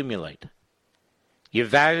to accumulate. Your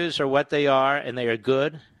values are what they are, and they are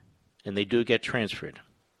good, and they do get transferred.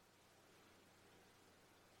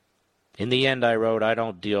 In the end, I wrote, I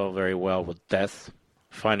don't deal very well with death.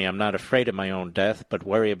 Finally, I'm not afraid of my own death, but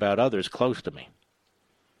worry about others close to me.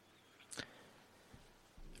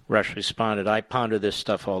 Rush responded, I ponder this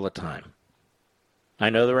stuff all the time. I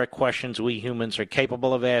know there are questions we humans are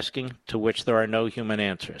capable of asking to which there are no human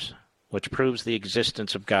answers, which proves the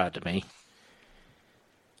existence of God to me.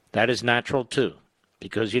 That is natural, too,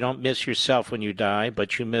 because you don't miss yourself when you die,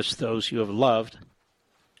 but you miss those you have loved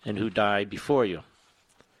and who died before you.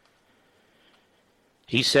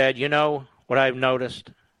 He said, you know what I've noticed?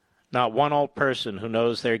 Not one old person who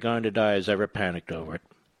knows they're going to die has ever panicked over it.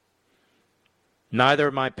 Neither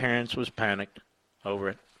of my parents was panicked over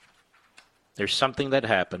it. There's something that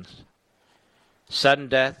happens. Sudden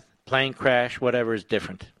death, plane crash, whatever is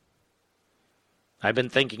different. I've been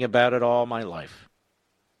thinking about it all my life.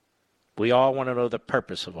 We all want to know the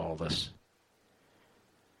purpose of all this.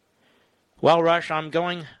 Well, Rush, I'm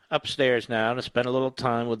going upstairs now to spend a little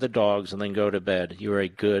time with the dogs and then go to bed. You're a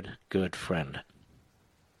good, good friend.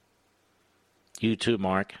 You too,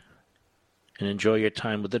 Mark. And enjoy your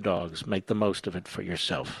time with the dogs. Make the most of it for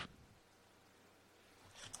yourself.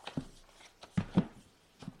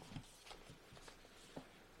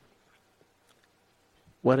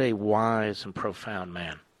 What a wise and profound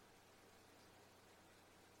man.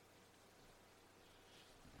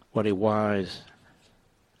 What a wise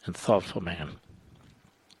and thoughtful man.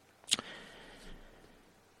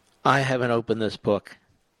 I haven't opened this book.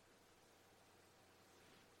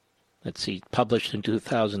 Let's see, published in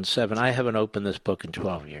 2007. I haven't opened this book in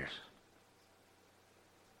 12 years.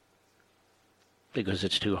 Because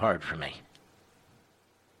it's too hard for me.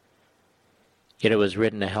 Yet it was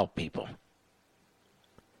written to help people.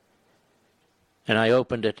 And I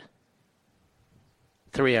opened it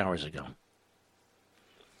 3 hours ago.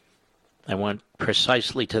 I went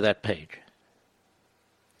precisely to that page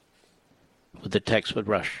with the text with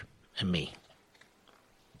Rush and me.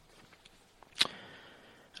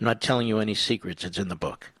 I'm not telling you any secrets. It's in the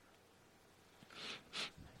book.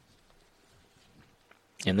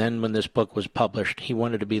 And then when this book was published, he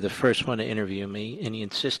wanted to be the first one to interview me, and he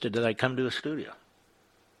insisted that I come to a studio.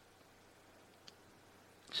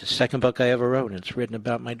 It's the second book I ever wrote, and it's written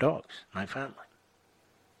about my dogs, my family.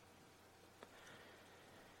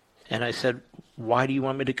 And I said, why do you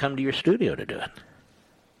want me to come to your studio to do it?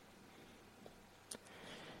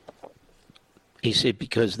 He said,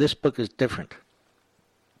 because this book is different.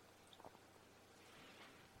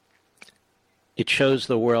 It shows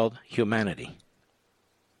the world humanity.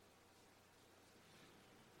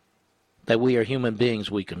 That we are human beings,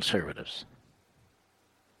 we conservatives.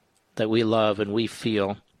 That we love and we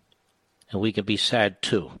feel, and we can be sad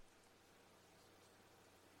too.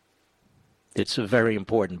 It's a very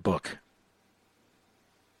important book.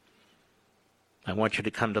 I want you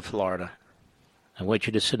to come to Florida. I want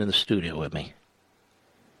you to sit in the studio with me.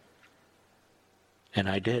 And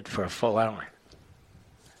I did for a full hour.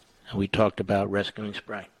 And we talked about rescuing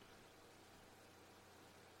Sprite.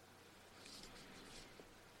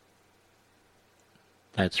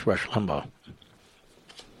 That's Rush Limbaugh.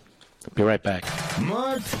 Be right back.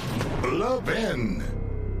 Mark Levin.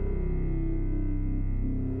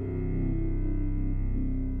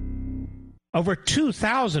 Over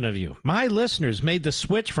 2,000 of you, my listeners, made the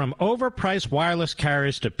switch from overpriced wireless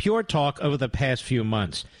carriers to Pure Talk over the past few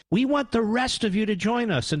months. We want the rest of you to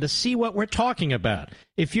join us and to see what we're talking about.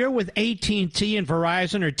 If you're with AT&T and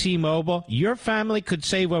Verizon or T-Mobile, your family could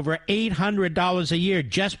save over $800 a year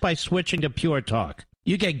just by switching to Pure Talk.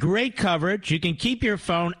 You get great coverage, you can keep your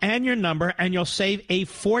phone and your number, and you'll save a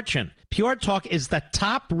fortune. Pure Talk is the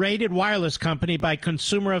top-rated wireless company by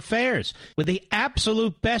Consumer Affairs with the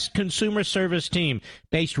absolute best consumer service team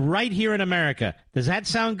based right here in America. Does that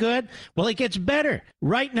sound good? Well, it gets better.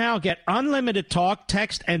 Right now, get unlimited talk,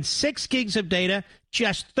 text, and 6 gigs of data,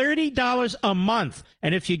 just $30 a month.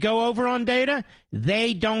 And if you go over on data,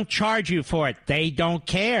 they don't charge you for it. They don't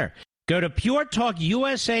care. Go to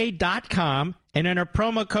puretalkusa.com and enter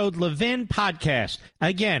promo code Levin Podcast.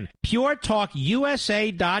 Again,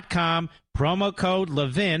 puretalkusa.com, promo code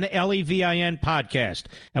Levin, Levin Podcast.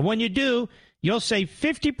 And when you do, you'll save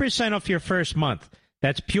 50% off your first month.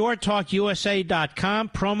 That's puretalkusa.com,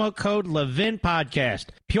 promo code Levin Podcast.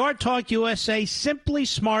 Pure Talk USA, simply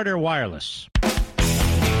smarter wireless.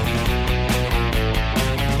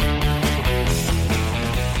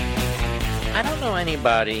 I don't know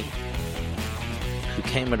anybody who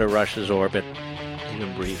came into Rush's orbit,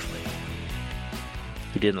 even briefly,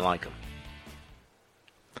 who didn't like him.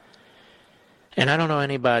 And I don't know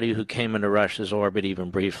anybody who came into Rush's orbit, even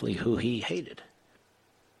briefly, who he hated.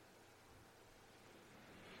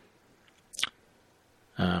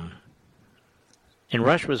 And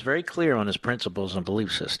Rush was very clear on his principles and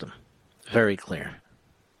belief system. Very clear.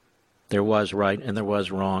 There was right and there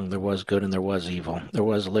was wrong. There was good and there was evil. There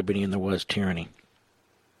was liberty and there was tyranny.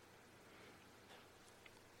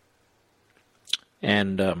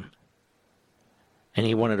 And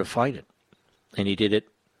he wanted to fight it. And he did it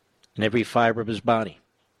in every fiber of his body.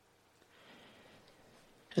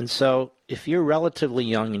 And so, if you're relatively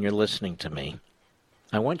young and you're listening to me,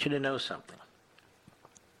 I want you to know something.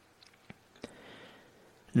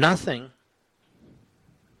 Nothing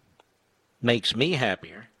makes me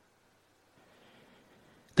happier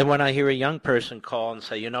than when I hear a young person call and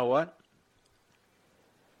say, you know what?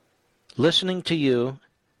 Listening to you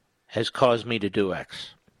has caused me to do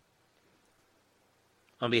X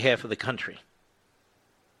on behalf of the country.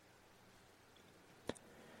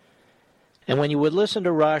 And when you would listen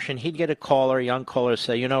to Rush and he'd get a caller, a young caller,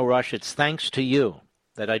 say, you know, Rush, it's thanks to you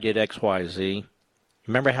that I did X, Y, Z.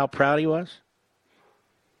 Remember how proud he was?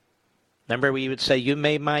 Remember he would say, you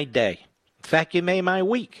made my day. In fact, you made my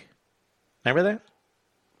week. Remember that?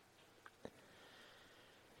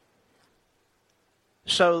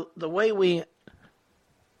 So the way we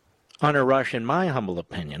honor Rush, in my humble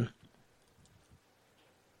opinion,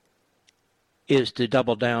 is to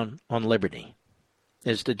double down on liberty,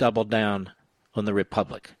 is to double down on the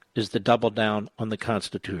Republic, is to double down on the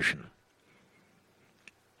Constitution,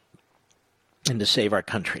 and to save our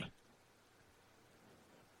country.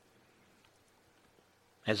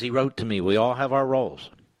 As he wrote to me, we all have our roles.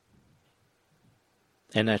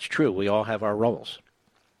 And that's true, we all have our roles.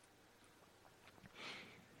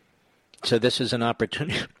 So this is an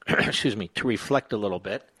opportunity, to reflect a little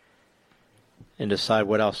bit and decide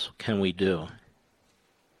what else can we do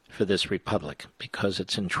for this republic, because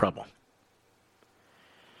it's in trouble.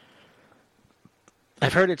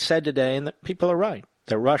 I've heard it said today, and that people are right,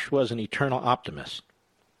 that Rush was an eternal optimist.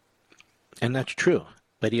 And that's true,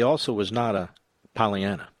 but he also was not a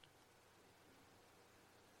Pollyanna.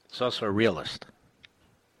 He's also a realist.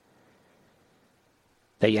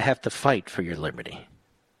 That you have to fight for your liberty.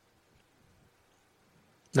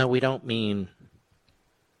 No, we don't mean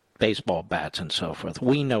baseball bats and so forth.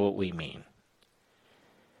 We know what we mean.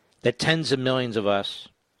 That tens of millions of us,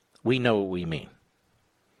 we know what we mean.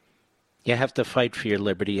 You have to fight for your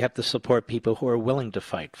liberty. You have to support people who are willing to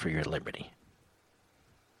fight for your liberty.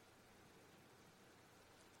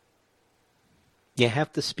 You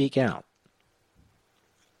have to speak out.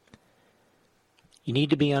 You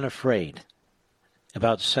need to be unafraid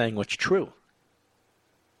about saying what's true.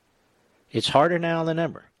 It's harder now than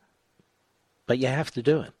ever, but you have to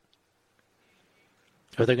do it.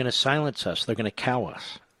 Or they're going to silence us. They're going to cow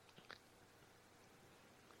us.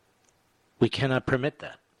 We cannot permit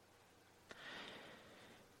that.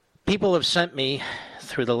 People have sent me,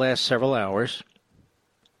 through the last several hours,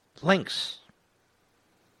 links,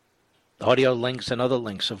 audio links and other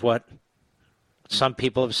links of what some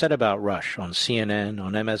people have said about Rush on CNN,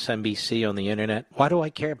 on MSNBC, on the internet. Why do I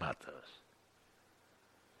care about those?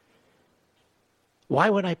 Why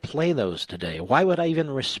would I play those today? Why would I even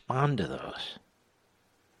respond to those?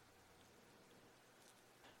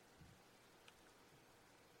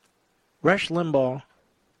 Rush Limbaugh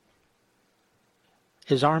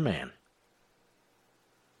is our man.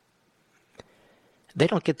 They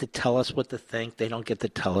don't get to tell us what to think. They don't get to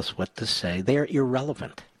tell us what to say. They're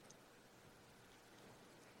irrelevant.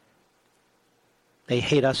 They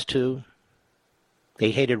hate us too.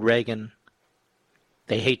 They hated Reagan.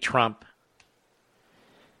 They hate Trump.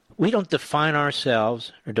 We don't define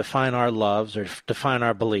ourselves or define our loves or define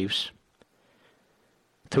our beliefs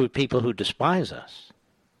through people who despise us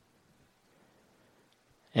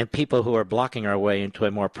and people who are blocking our way into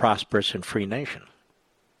a more prosperous and free nation.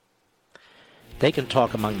 They can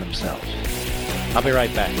talk among themselves. I'll be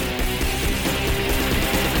right back.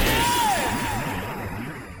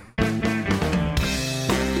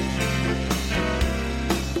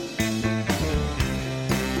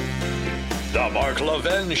 The Mark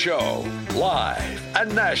Levin Show, live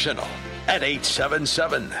and national at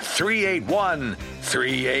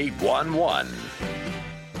 877-381-3811.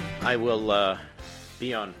 I will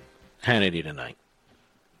be on Hannity tonight,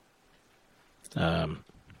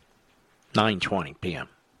 9:20 p.m.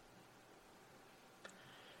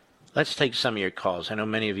 Let's take some of your calls. I know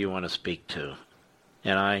many of you want to speak too,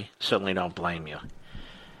 and I certainly don't blame you.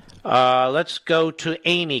 Let's go to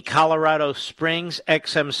Amy, Colorado Springs,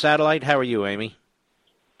 XM Satellite. How are you, Amy?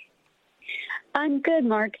 I'm good,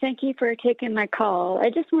 Mark. Thank you for taking my call. I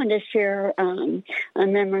just wanted to share a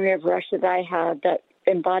memory of Rush that I had that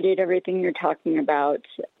embodied everything you're talking about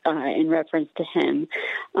in reference to him.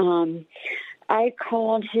 I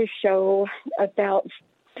called his show about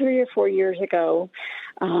 3 or 4 years ago.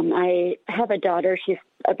 I have a daughter. She's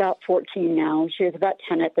about 14 now. She was about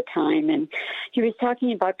 10 at the time. And he was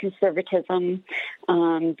talking about conservatism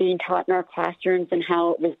being taught in our classrooms and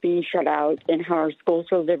how it was being shut out and how our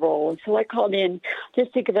schools were liberal. And so I called in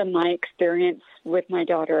just to give him my experience with my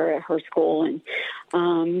daughter at her school.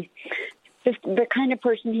 And just the kind of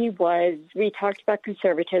person he was. We talked about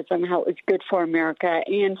conservatism, how it was good for America.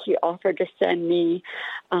 And he offered to send me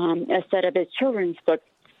a set of his children's books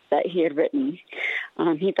that he had written.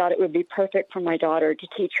 He thought it would be perfect for my daughter to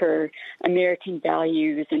teach her American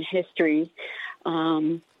values and history.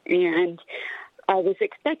 And I was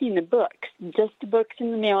expecting the books, just the books in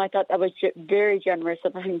the mail. I thought that was very generous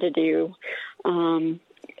of him to do. And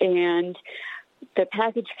the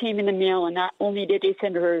package came in the mail, and not only did he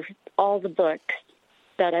send her all the books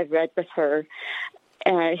that I've read with her,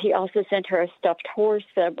 he also sent her a stuffed horse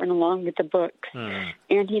that went along with the books,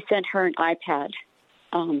 and he sent her an iPad.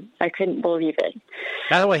 I couldn't believe it.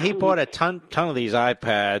 By the way, he bought a ton of these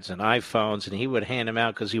iPads and iPhones, and he would hand them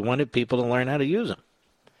out because he wanted people to learn how to use them.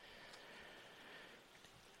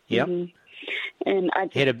 Yep. Mm-hmm. And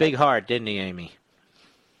he had a big heart, didn't he, Amy?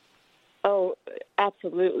 Oh,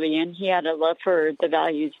 absolutely. And he had a love for the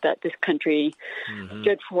values that this country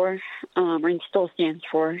stood for, and still stands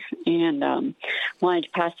for, and wanted to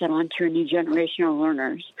pass that on to a new generation of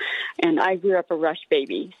learners. And I grew up a Rush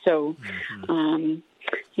baby, so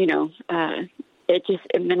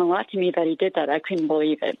it meant a lot to me that he did that. I couldn't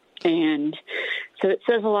believe it. And so it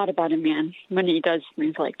says a lot about a man when he does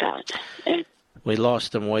things like that. And we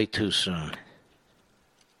lost him way too soon.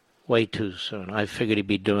 Way too soon. I figured he'd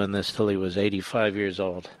be doing this till he was 85 years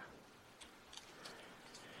old.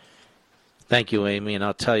 Thank you, Amy. And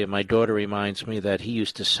I'll tell you, my daughter reminds me that he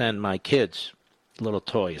used to send my kids little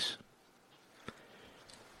toys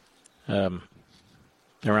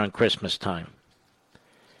around Christmas time.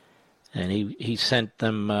 And he sent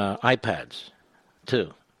them iPads,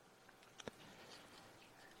 too.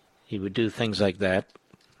 He would do things like that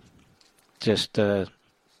just to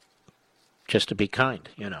be kind,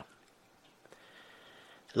 you know.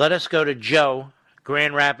 Let us go to Joe,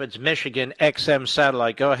 Grand Rapids, Michigan, XM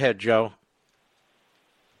Satellite. Go ahead, Joe.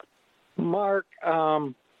 Mark,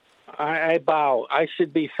 I bow. I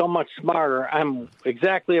should be so much smarter. I'm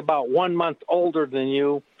exactly about 1 month older than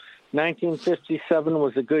you. 1957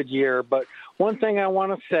 was a good year. But one thing I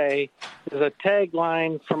want to say is a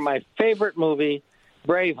tagline from my favorite movie,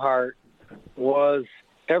 Braveheart, was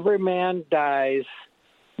every man dies,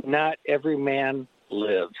 not every man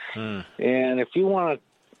lives. And if you want to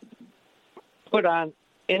put on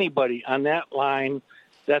anybody on that line,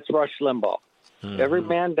 that's Rush Limbaugh. Every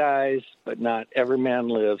man dies, but not every man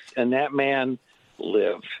lives. And that man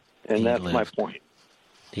lived. And that's my point.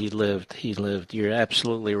 He lived. You're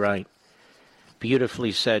absolutely right.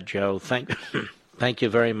 Beautifully said, Joe. Thank you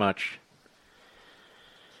very much.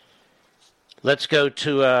 Let's go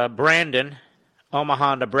to Brandon,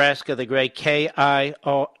 Omaha, Nebraska, the great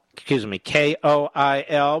K-O-I-L.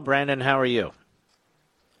 Brandon, how are you?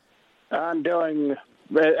 I'm doing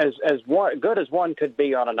as good as one could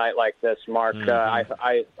be on a night like this, Mark.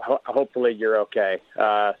 Hopefully you're okay.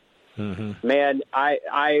 Man,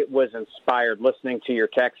 I was inspired listening to your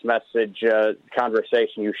text message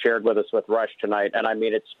conversation you shared with us with Rush tonight. And I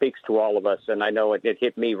mean, it speaks to all of us. And I know it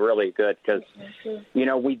hit me really good because,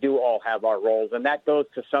 we do all have our roles. And that goes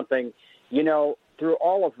to something, through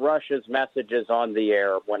all of Rush's messages on the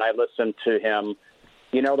air, when I listen to him,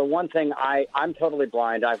 the one thing I'm totally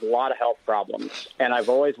blind. I have a lot of health problems, and I've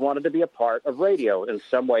always wanted to be a part of radio in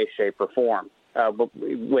some way, shape, or form.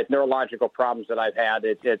 with neurological problems that I've had,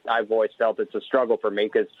 I've always felt it's a struggle for me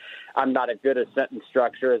because I'm not as good at sentence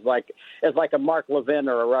structure as like a Mark Levin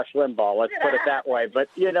or a Rush Limbaugh. Let's put it that way. But,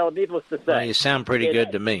 needless to say. Well, you sound pretty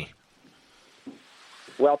good to me.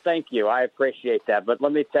 Well, thank you. I appreciate that. But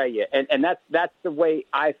let me tell you, and that's the way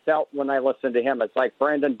I felt when I listened to him. It's like,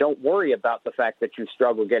 Brandon, don't worry about the fact that you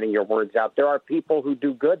struggle getting your words out. There are people who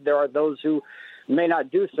do good. There are those who may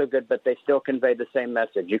not do so good, but they still convey the same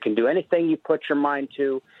message. You can do anything you put your mind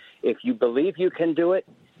to. If you believe you can do it,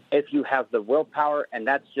 if you have the willpower, and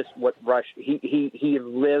that's just what Rush, he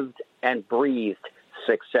lived and breathed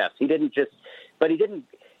success. He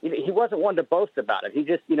wasn't one to boast about it. He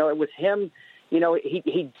just, it was him. He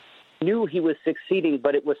knew he was succeeding,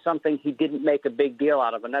 but it was something he didn't make a big deal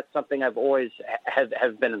out of, and that's something I've always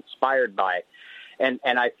have been inspired by. And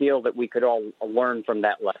I feel that we could all learn from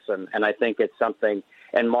that lesson, and I think it's something.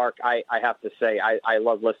 And Mark, I have to say, I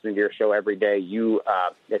love listening to your show every day. You're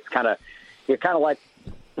kind of like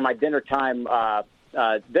my dinner time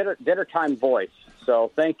voice.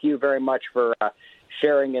 So thank you very much for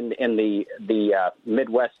sharing in the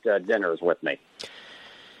Midwest dinners with me.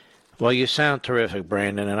 Well, you sound terrific,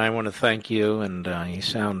 Brandon, and I want to thank you. And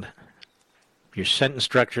your sentence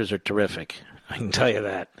structures are terrific. I can tell you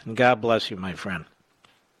that. And God bless you, my friend.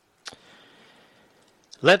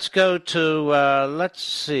 Let's go to, let's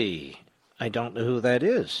see. I don't know who that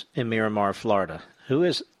is in Miramar, Florida. Who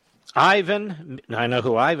is Ivan? I know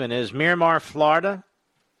who Ivan is. Miramar, Florida,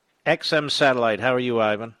 XM Satellite. How are you,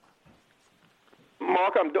 Ivan?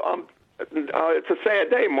 Mark, it's a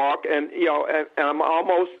sad day, Mark, and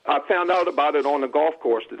I found out about it on the golf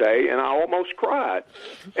course today, and I almost cried,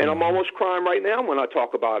 and I'm almost crying right now when I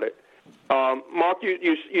talk about it. Mark,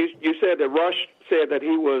 you said that Rush said that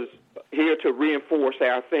he was here to reinforce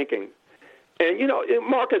our thinking, and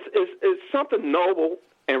Mark, it's something noble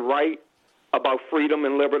and right about freedom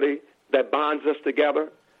and liberty that binds us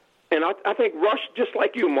together, and I think Rush, just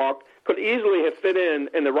like you, Mark, could easily have fit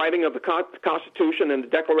in the writing of the Constitution and the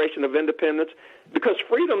Declaration of Independence, because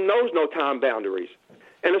freedom knows no time boundaries.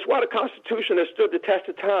 And it's why the Constitution has stood the test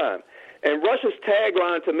of time. And Rush's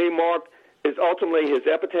tagline to me, Mark, is ultimately his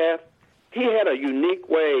epitaph. He had a unique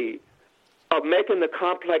way of making the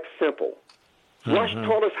complex simple. Mm-hmm. Rush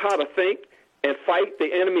taught us how to think and fight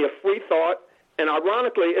the enemy of free thought. And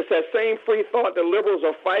ironically, it's that same free thought that liberals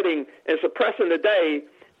are fighting and suppressing today.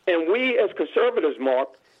 And we as conservatives, Mark,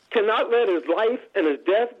 cannot let his life and his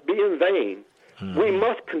death be in vain. Mm-hmm. We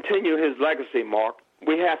must continue his legacy, Mark.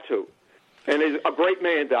 We have to. And a great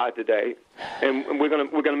man died today, and we're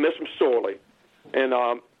gonna miss him sorely. And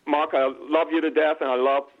Mark, I love you to death, and I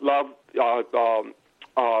love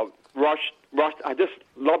Rush. I just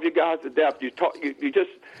love you guys to death. You just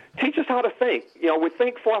teach us how to think. We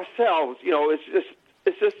think for ourselves.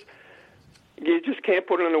 It's just you just can't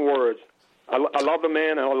put it into words. I love the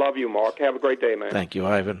man, and I love you, Mark. Have a great day, man. Thank you,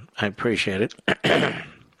 Ivan. I appreciate it.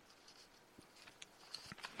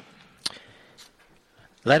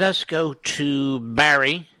 Let us go to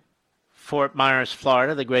Barry, Fort Myers,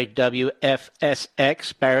 Florida, the great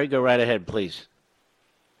WFSX. Barry, go right ahead, please.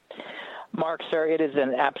 Mark, sir, it is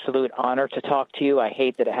an absolute honor to talk to you. I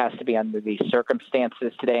hate that it has to be under these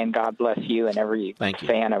circumstances today, and God bless you and every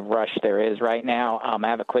fan of Rush there is right now. I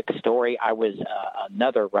have a quick story. I was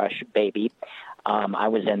another Rush baby. I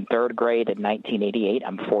was in third grade in 1988.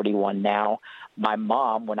 I'm 41 now. My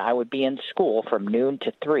mom, when I would be in school from noon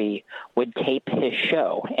to 3, would tape his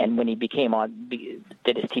show. And when he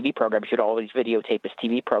did his TV program, she would always videotape his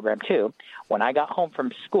TV program too. When I got home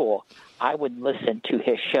from school, I would listen to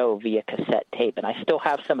his show via cassette tape. And I still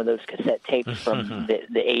have some of those cassette tapes from the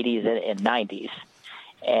 80s and 90s.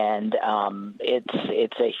 And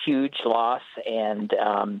it's a huge loss. And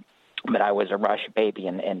but I was a Rush baby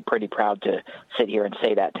and pretty proud to sit here and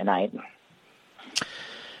say that tonight.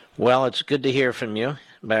 Well, it's good to hear from you,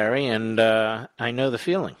 Barry, and I know the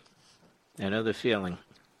feeling. I know the feeling.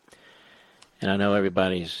 And I know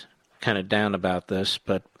everybody's kind of down about this,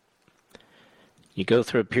 but you go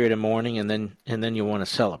through a period of mourning, and then you want to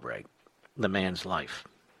celebrate the man's life.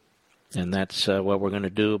 And that's what we're going to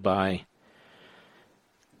do by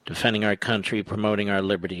defending our country, promoting our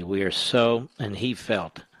liberty. We are so, and he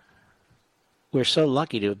felt, we're so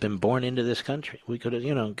lucky to have been born into this country. We could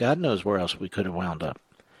have, God knows where else we could have wound up.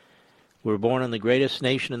 We were born in the greatest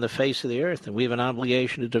nation in the face of the earth, and we have an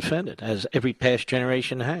obligation to defend it, as every past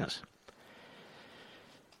generation has.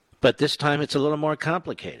 But this time it's a little more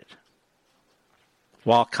complicated.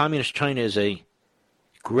 While Communist China is a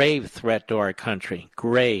grave threat to our country,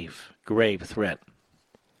 grave threat,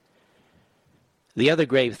 the other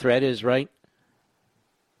grave threat is,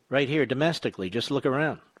 right here domestically. Just look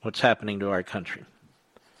around. What's happening to our country?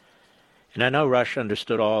 And I know Rush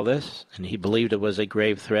understood all this, and he believed it was a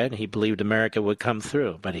grave threat. He believed America would come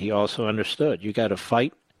through, but he also understood you got to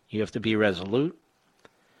fight. You have to be resolute.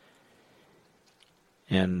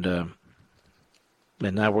 And now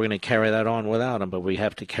we're going to carry that on without him, but we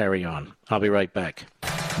have to carry on. I'll be right back.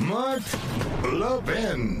 Mark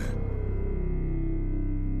Levin.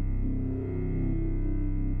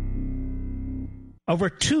 Over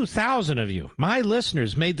 2,000 of you, my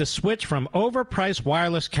listeners, made the switch from overpriced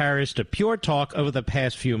wireless carriers to Pure Talk over the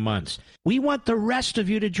past few months. We want the rest of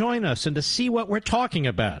you to join us and to see what we're talking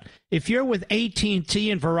about. If you're with AT&T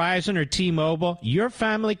and Verizon or T-Mobile, your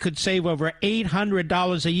family could save over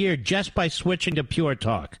 $800 a year just by switching to Pure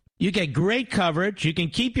Talk. You get great coverage, you can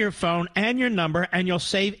keep your phone and your number, and you'll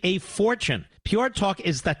save a fortune. Pure Talk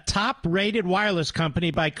is the top-rated wireless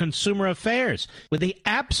company by Consumer Affairs, with the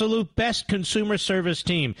absolute best consumer service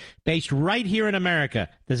team based right here in America.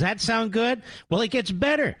 Does that sound good? Well, it gets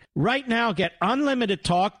better. Right now, get unlimited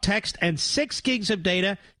talk, text, and 6 gigs of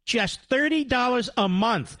data, just $30 a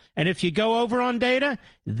month. And if you go over on data,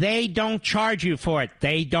 they don't charge you for it.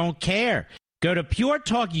 They don't care. Go to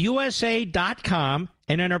puretalkusa.com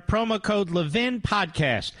and enter promo code Levin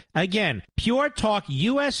Podcast. Again,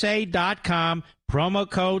 puretalkusa.com,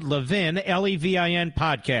 promo code Levin, Levin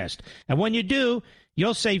Podcast. And when you do,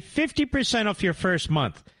 you'll save 50% off your first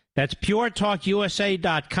month. That's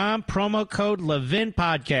puretalkusa.com, promo code Levin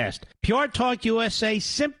Podcast. Pure Talk USA,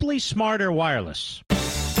 simply smarter wireless.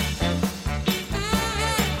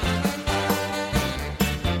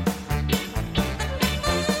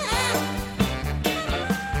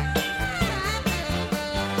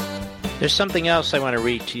 There's something else I want to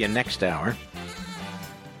read to you next hour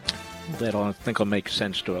that I think will make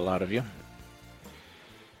sense to a lot of you.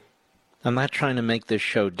 I'm not trying to make this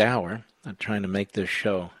show dour. I'm trying to make this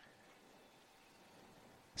show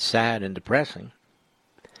sad and depressing.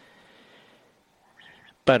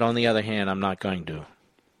 But on the other hand, I'm not going to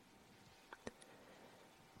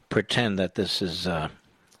pretend that this is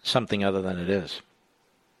something other than it is.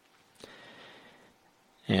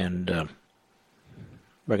 And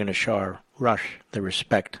we're going to show Rush the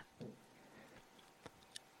respect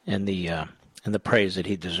and the praise that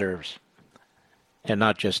he deserves, and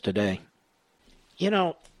not just today. You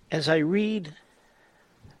know, as I read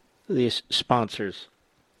these sponsors'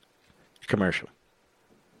 commercial,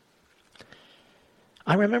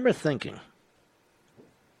 I remember thinking,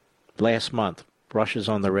 last month, Rush is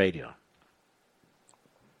on the radio,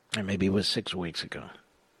 or maybe it was 6 weeks ago.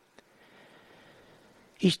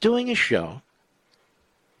 He's doing a show.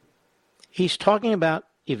 He's talking about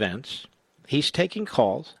events, he's taking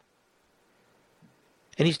calls,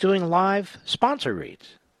 and he's doing live sponsor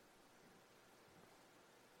reads.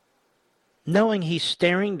 Knowing he's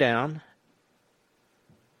staring down,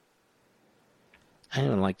 I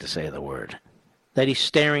don't like to say the word, that he's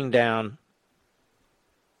staring down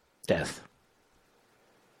death.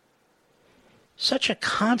 Such a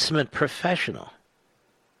consummate professional.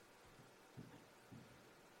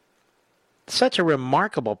 Such a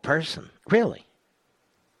remarkable person, really.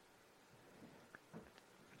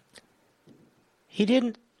 He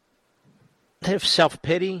didn't have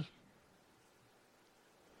self-pity.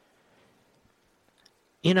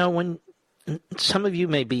 You know, when some of you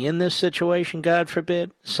may be in this situation, God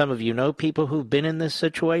forbid. Some of you know people who've been in this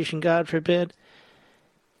situation, God forbid.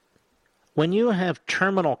 When you have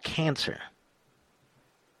terminal cancer,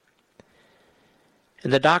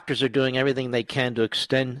 and the doctors are doing everything they can to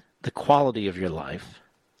extend the quality of your life,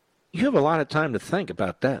 you have a lot of time to think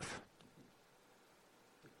about death.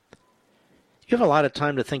 You have a lot of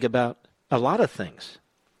time to think about a lot of things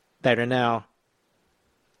that are now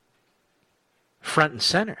front and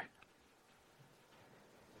center.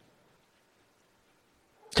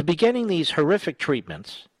 To be getting these horrific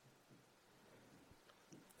treatments,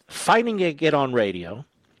 fighting to get on radio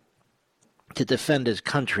to defend his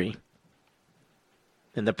country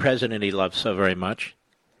and the president he loves so very much,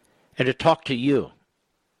 and to talk to you,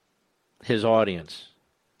 his audience,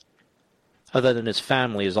 other than his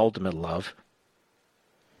family, his ultimate love.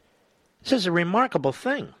 This is a remarkable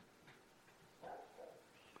thing.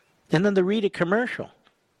 And then to read a commercial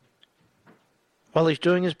while he's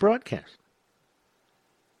doing his broadcast.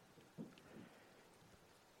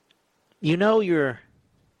 You know your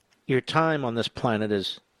time on this planet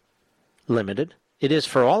is limited. It is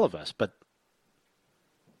for all of us, but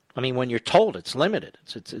I mean, when you're told it's limited,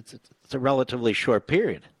 it's a relatively short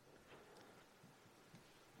period.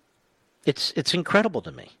 It's incredible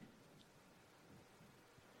to me.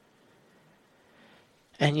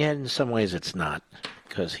 And yet, in some ways, it's not,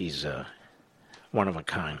 because he's one of a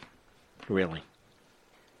kind. Really.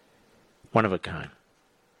 One of a kind.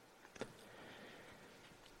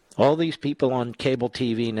 All these people on cable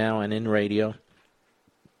TV now and in radio,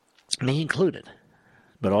 me included,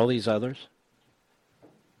 but all these others,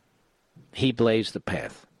 he blazed the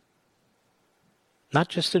path. Not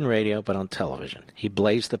just in radio, but on television. He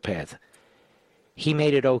blazed the path. He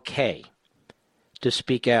made it okay to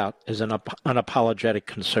speak out as an unapologetic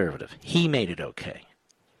conservative. He made it okay.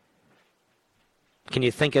 Can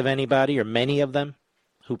you think of anybody or many of them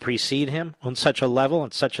who precede him on such a level,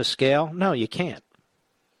 on such a scale? No, you can't.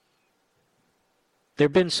 There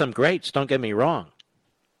have been some greats, don't get me wrong.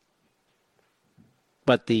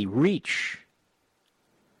 But the reach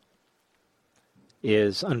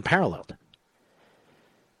is unparalleled.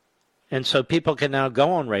 And so people can now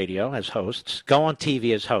go on radio as hosts, go on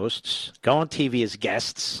TV as hosts, go on TV as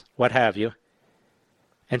guests, what have you,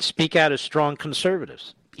 and speak out as strong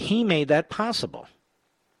conservatives. He made that possible.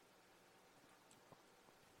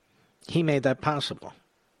 He made that possible.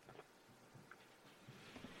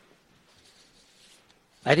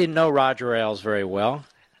 I didn't know Roger Ailes very well.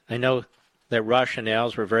 I know that Rush and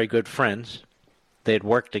Ailes were very good friends. They had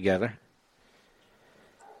worked together.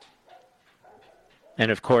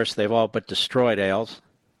 And, of course, they've all but destroyed Ailes.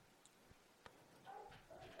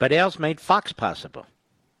 But Ailes made Fox possible.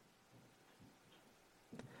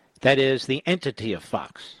 That is, the entity of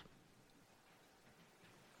Fox.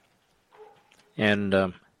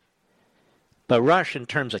 And but Rush, in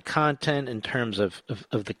terms of content, in terms of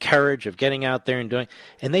the courage of getting out there and doing,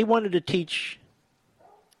 and they wanted to teach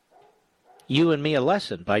you and me a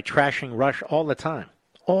lesson by trashing Rush all the time,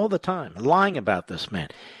 lying about this man.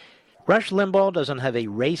 Rush Limbaugh doesn't have a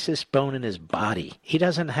racist bone in his body. He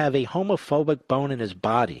doesn't have a homophobic bone in his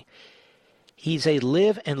body. He's a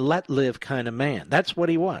live and let live kind of man. That's what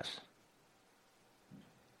he was.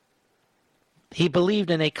 He believed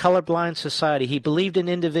in a colorblind society. He believed in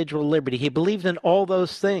individual liberty. He believed in all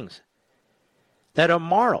those things that are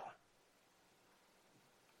moral.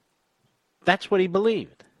 That's what he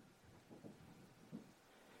believed.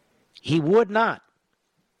 He would not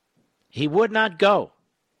go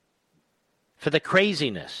for the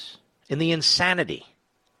craziness and the insanity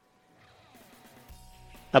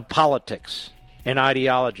of politics and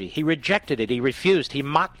ideology. He rejected it. He refused. He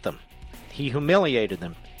mocked them. He humiliated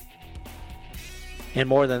them. And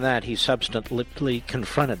more than that, he substantively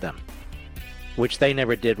confronted them, which they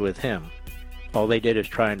never did with him. All they did is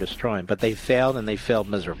try and destroy him. But they failed, and they failed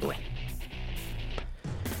miserably.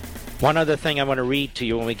 One other thing I want to read to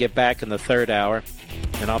you when we get back in the third hour,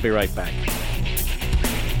 and I'll be right back.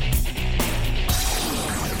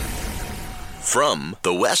 From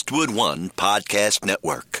the Westwood One Podcast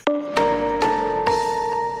Network.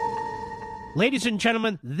 Ladies and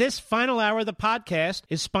gentlemen, this final hour of the podcast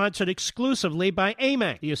is sponsored exclusively by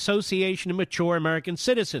AMAC, the Association of Mature American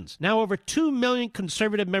Citizens. Now over 2 million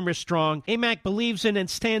conservative members strong, AMAC believes in and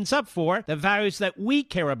stands up for the values that we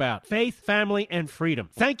care about: faith, family, and freedom.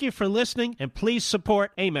 Thank you for listening, and please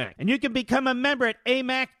support AMAC. And you can become a member at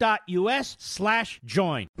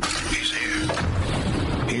amac.us/join. He's here.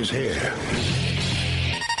 He's here.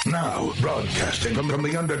 Now, broadcasting from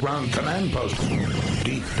the underground command post,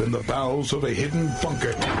 deep in the bowels of a hidden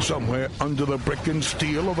bunker, somewhere under the brick and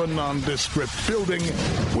steel of a nondescript building,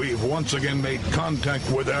 we've once again made contact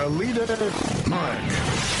with our leader, Mark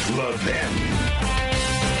Levin.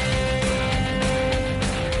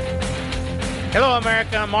 Hello,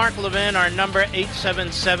 America. Mark Levin. Our number,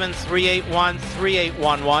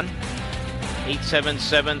 877-381-3811.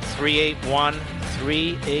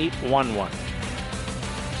 877-381-3811.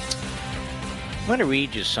 I want to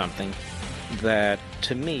read you something that,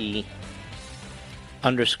 to me,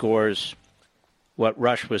 underscores what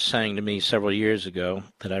Rush was saying to me several years ago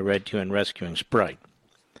that I read to you in Rescuing Sprite.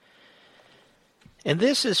 And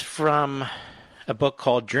this is from a book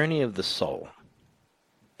called Journey of the Soul.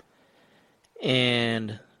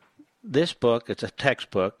 And this book, it's a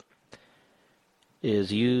textbook,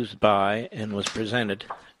 is used by and was presented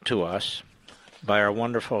to us by our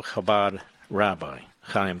wonderful Chabad rabbi,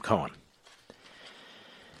 Chaim Cohen.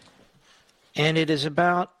 And it is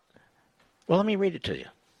about, well, let me read it to you.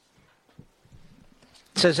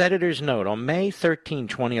 It says, editor's note, on May 13,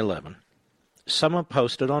 2011, someone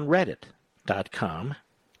posted on reddit.com,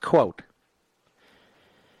 quote,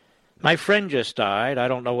 "My friend just died. I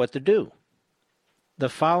don't know what to do." The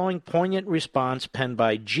following poignant response penned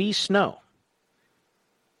by G. Snow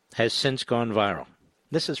has since gone viral.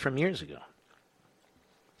 This is from years ago.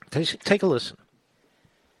 Take a listen.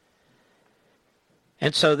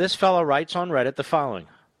 And so this fellow writes on Reddit the following.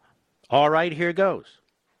 All right, here goes.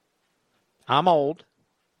 I'm old.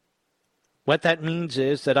 What that means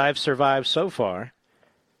is that I've survived so far,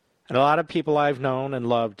 and a lot of people I've known and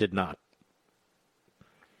loved did not.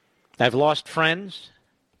 I've lost friends,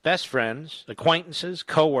 best friends, acquaintances,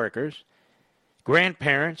 co-workers,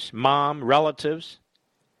 grandparents, mom, relatives,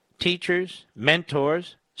 teachers,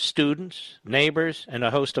 mentors, students, neighbors, and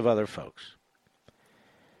a host of other folks.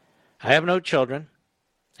 I have no children,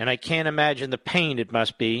 and I can't imagine the pain it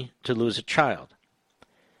must be to lose a child.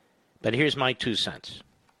 But here's my 2 cents.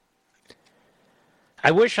 I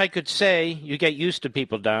wish I could say you get used to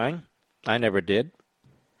people dying. I never did.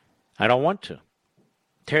 I don't want to. It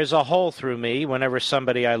tears a hole through me whenever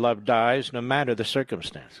somebody I love dies, no matter the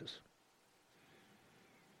circumstances.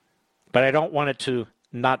 But I don't want it to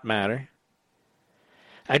not matter.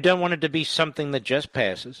 I don't want it to be something that just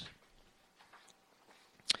passes.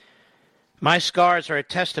 My scars are a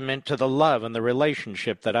testament to the love and the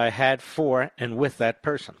relationship that I had for and with that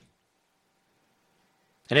person.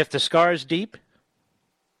 And if the scar is deep,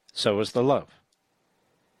 so is the love.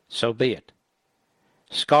 So be it.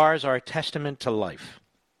 Scars are a testament to life.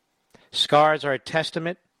 Scars are a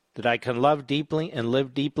testament that I can love deeply and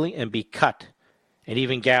live deeply and be cut and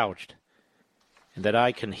even gouged, and that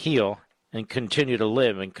I can heal and continue to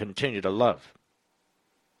live and continue to love.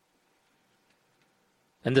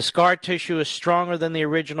 And the scar tissue is stronger than the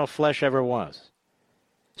original flesh ever was.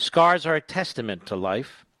 Scars are a testament to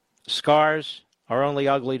life. Scars are only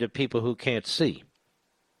ugly to people who can't see.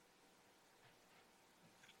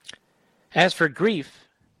 As for grief,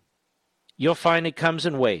 you'll find it comes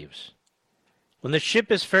in waves. When the ship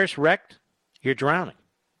is first wrecked, you're drowning,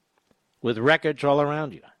 with wreckage all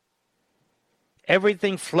around you.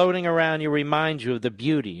 Everything floating around you reminds you of the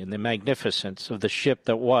beauty and the magnificence of the ship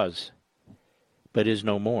that was, but is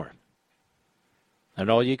no more. And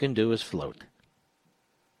all you can do is float.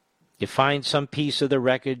 You find some piece of the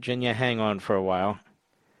wreckage and you hang on for a while.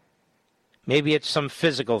 Maybe it's some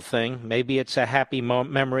physical thing. Maybe it's a happy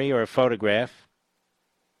memory or a photograph.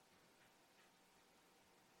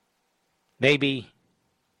 Maybe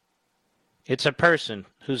it's a person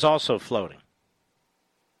who's also floating.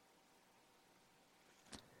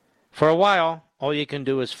 For a while, all you can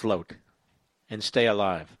do is float and stay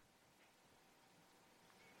alive.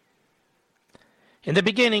 In the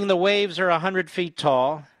beginning, the waves are 100 feet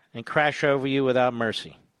tall and crash over you without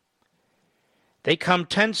mercy. They come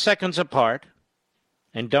 10 seconds apart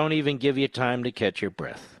and don't even give you time to catch your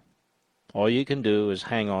breath. All you can do is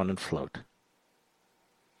hang on and float.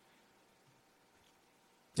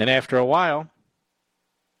 And after a while,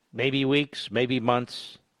 maybe weeks, maybe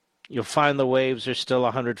months, you'll find the waves are still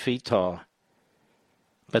 100 feet tall,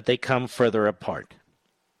 but they come further apart.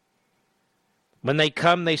 When they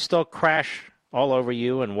come, they still crash all over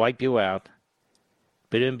you and wipe you out.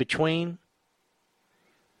 But in between,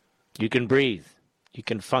 you can breathe. You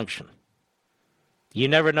can function. You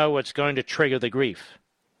never know what's going to trigger the grief.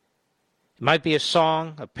 It might be a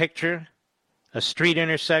song, a picture, a street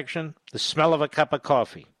intersection, the smell of a cup of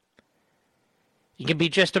coffee. It can be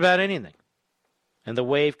just about anything. And the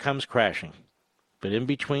wave comes crashing. But in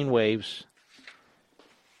between waves,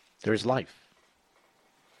 there's life.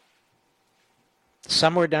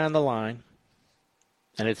 Somewhere down the line,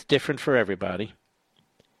 and it's different for everybody,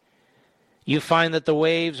 you find that the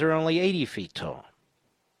waves are only 80 feet tall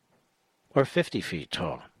or 50 feet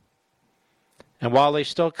tall. And while they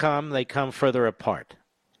still come, they come further apart.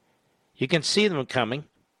 You can see them coming,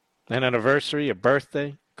 an anniversary, a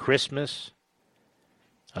birthday, Christmas,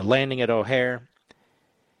 a landing at O'Hare.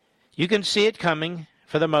 You can see it coming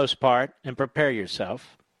for the most part and prepare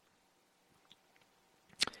yourself.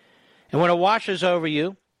 And when it washes over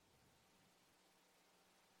you,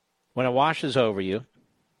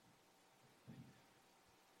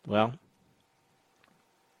 well,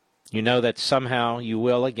 you know that somehow you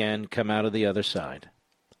will again come out of the other side.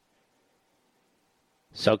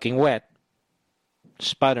 Soaking wet,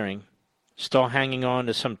 sputtering, still hanging on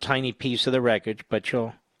to some tiny piece of the wreckage, but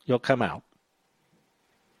you'll come out.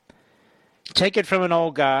 Take it from an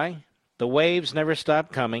old guy, the waves never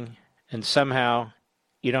stop coming, and somehow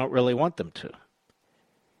you don't really want them to.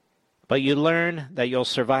 But you learn that you'll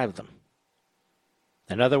survive them.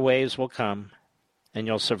 And other waves will come, and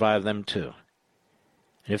you'll survive them too.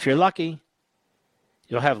 And if you're lucky,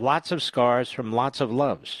 you'll have lots of scars from lots of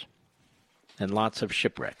loves and lots of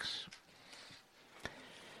shipwrecks.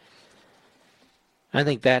 I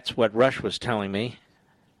think that's what Rush was telling me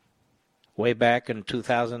way back in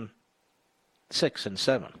 2006 and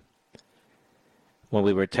 2007 when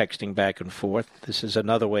we were texting back and forth. This is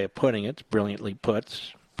another way of putting it. It's brilliantly put.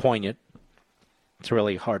 It's poignant. It's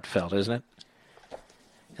really heartfelt, isn't it?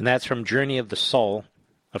 And that's from Journey of the Soul,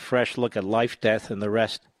 a fresh look at life, death, and the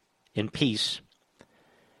rest in Peace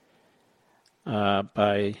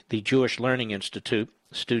by the Jewish Learning Institute,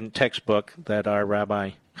 student textbook that our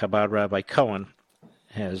Chabad Rabbi Cohen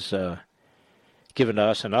has given to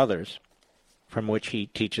us and others, from which he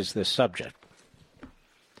teaches this subject.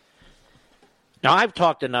 Now, I've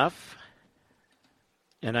talked enough,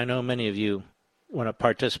 and I know many of you want to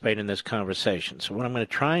participate in this conversation. So what I'm going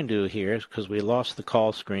to try and do here is, because we lost the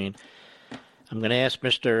call screen, I'm going to ask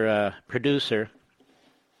Mr. Producer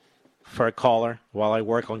for a caller while I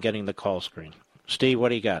work on getting the call screen. Steve, what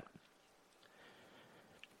do you got?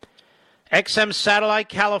 XM Satellite,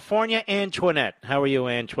 California, Antoinette. How are you,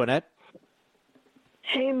 Antoinette?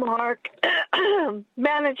 Hey, Mark.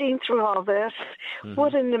 Managing through all this. Mm-hmm.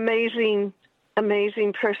 What an amazing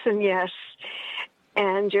person, yes.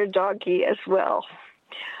 And your doggy as well.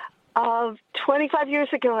 25 years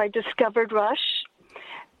ago, I discovered Rush.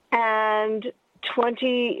 And for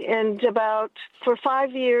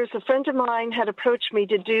 5 years, a friend of mine had approached me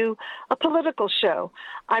to do a political show.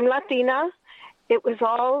 I'm Latina. We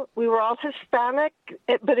were all Hispanic,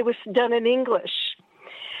 but it was done in English.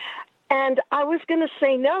 And I was going to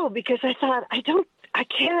say no because I thought, I don't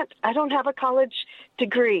have a college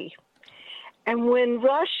degree. And when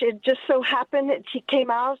Rush, it just so happened that he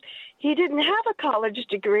came out, he didn't have a college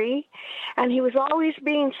degree, and he was always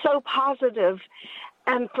being so positive.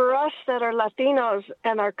 And for us that are Latinos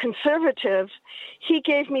and are conservative, he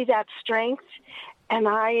gave me that strength, and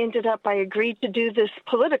I agreed to do this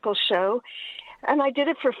political show. And I did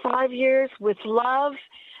it for 5 years with love,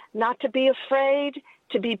 not to be afraid,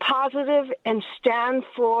 to be positive and stand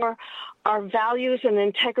for our values and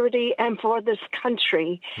integrity and for this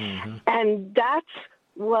country. Mm-hmm. And that's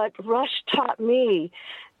what Rush taught me,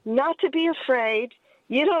 not to be afraid.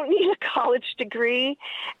 You don't need a college degree.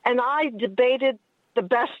 And I debated the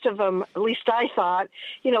best of them, at least I thought,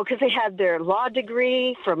 because they had their law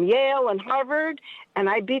degree from Yale and Harvard, and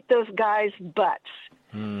I beat those guys' butts.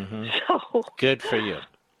 Mm-hmm. So good for you.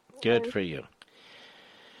 Good for you.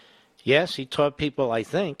 Yes, he taught people, I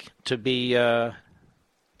think, to believe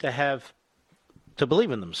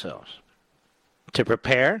in themselves, to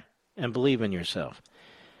prepare and believe in yourself.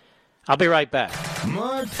 I'll be right back.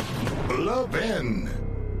 Mark Levin.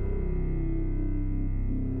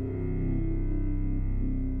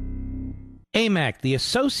 AMAC, the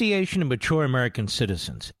Association of Mature American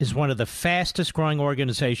Citizens, is one of the fastest-growing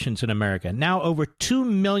organizations in America, now over 2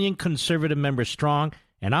 million conservative members strong,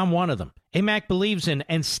 and I'm one of them. AMAC believes in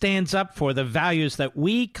and stands up for the values that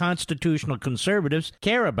we constitutional conservatives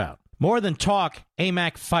care about. More than talk,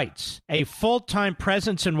 AMAC fights. A full-time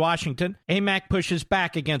presence in Washington, AMAC pushes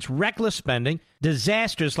back against reckless spending,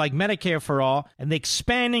 disasters like Medicare for All, and the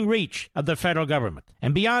expanding reach of the federal government.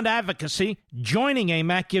 And beyond advocacy, joining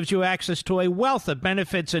AMAC gives you access to a wealth of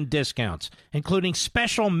benefits and discounts, including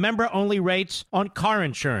special member-only rates on car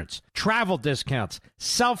insurance, travel discounts,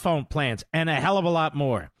 cell phone plans, and a hell of a lot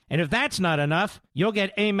more. And if that's not enough, you'll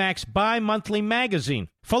get AMAC's bi-monthly magazine,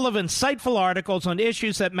 full of insightful articles on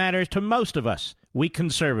issues that matter to most of us, we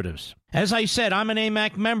conservatives. As I said, I'm an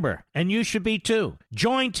AMAC member, and you should be too.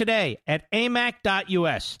 Join today at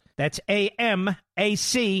amac.us. That's AMAC.us.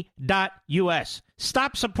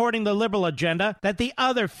 Stop supporting the liberal agenda that the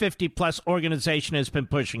other 50-plus organization has been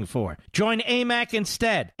pushing for. Join AMAC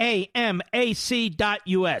instead. AMAC.us.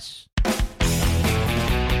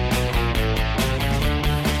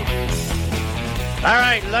 All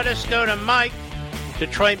right, let us go to Mike,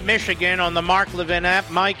 Detroit, Michigan, on the Mark Levin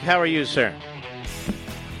app. Mike, how are you, sir?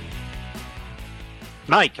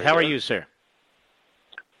 Mike, how are you, sir?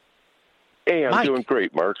 Hey, I'm doing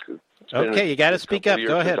great, Mark. Okay, you got to speak up.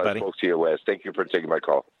 Go ahead, buddy. I spoke to you last. Thank you for taking my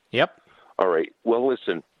call. Yep. All right. Well,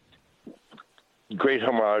 listen, great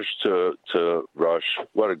homage to Rush.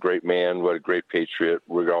 What a great man. What a great patriot.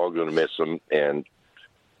 We're all going to miss him, and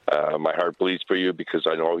my heart bleeds for you because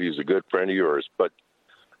I know he's a good friend of yours. But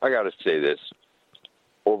I got to say this.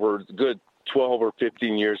 Over the good 12 or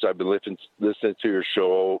 15 years I've been listening to your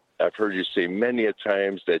show, I've heard you say many a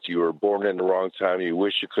times that you were born in the wrong time. You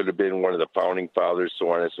wish you could have been one of the founding fathers,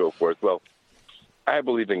 so on and so forth. Well, I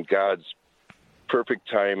believe in God's perfect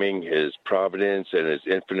timing, his providence, and his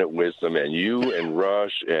infinite wisdom. And you and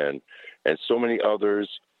Rush and so many others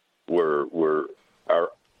were our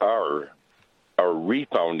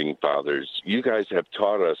refounding fathers. You guys have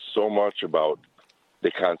taught us so much about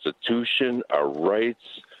the Constitution, our rights,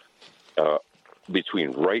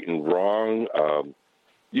 between right and wrong.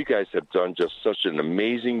 You guys have done just such an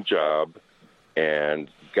amazing job, and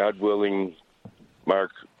God willing,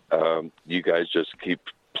 Mark, you guys just keep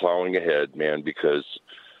plowing ahead, man, because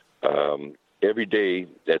every day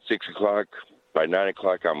at 6 o'clock by 9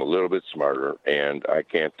 o'clock, I'm a little bit smarter, and I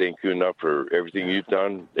can't thank you enough for everything you've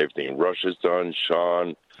done, everything Rush has done,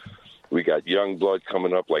 Sean. We got young blood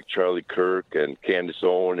coming up like Charlie Kirk and Candace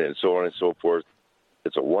Owen and so on and so forth.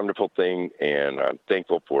 It's a wonderful thing, and I'm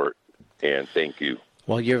thankful for it, and thank you.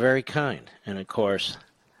 Well, you're very kind, and of course,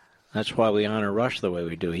 that's why we honor Rush the way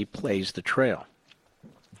we do. He plays the trail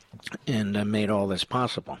and made all this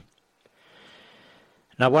possible.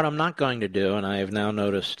 Now, what I'm not going to do, and I have now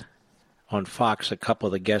noticed on Fox a couple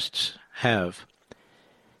of the guests have,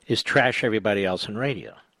 is trash everybody else in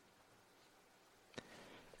radio.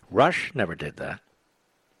 Rush never did that.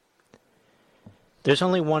 There's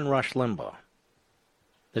only one Rush Limbaugh.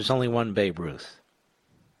 There's only one Babe Ruth.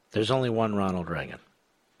 There's only one Ronald Reagan.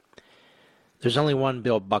 There's only one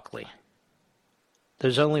Bill Buckley.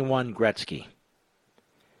 There's only one Gretzky.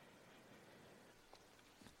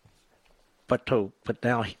 But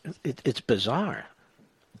now it's bizarre.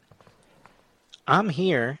 I'm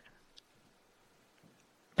here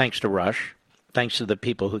thanks to Rush, thanks to the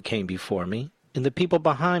people who came before me, and the people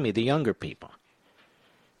behind me, the younger people,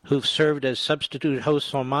 who've served as substitute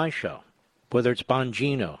hosts on my show, whether it's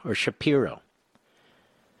Bongino or Shapiro,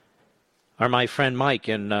 or my friend Mike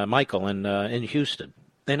and Michael in Houston,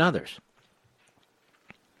 and others.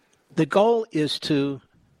 The goal is to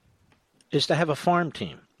have a farm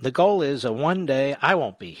team. The goal is one day I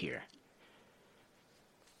won't be here,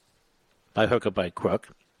 by hook or by crook,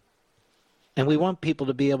 and we want people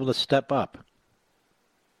to be able to step up.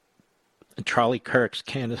 And Charlie Kirk's,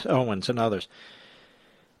 Candace Owens, and others.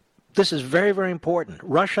 This is very, very important.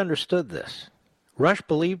 Rush understood this. Rush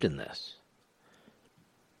believed in this.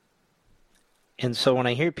 And so when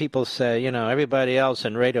I hear people say, everybody else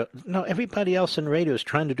in radio, no, everybody else in radio is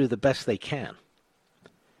trying to do the best they can.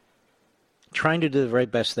 Trying to do the very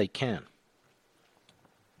best they can.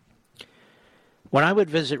 When I would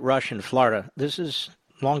visit Rush in Florida, this is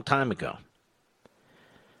a long time ago,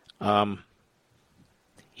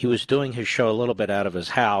 he was doing his show a little bit out of his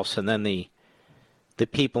house, and then the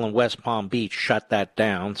people in West Palm Beach shut that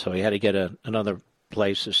down, so he had to get another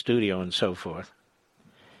place, a studio and so forth.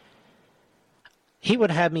 He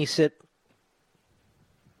would have me sit,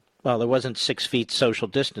 well, there wasn't 6 feet social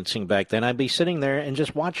distancing back then. I'd be sitting there and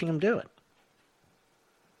just watching him do it.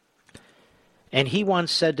 And he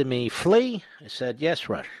once said to me, "Flea?" I said, "Yes,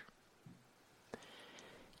 Rush."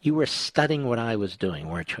 "You were studying what I was doing,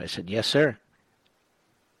 weren't you?" I said, "Yes, sir."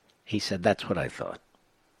 He said, "That's what I thought."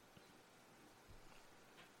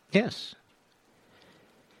 Yes.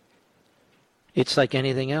 It's like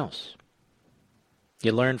anything else.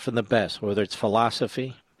 You learn from the best, whether it's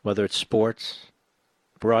philosophy, whether it's sports,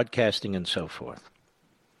 broadcasting, and so forth.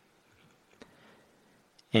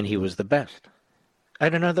 And he was the best. I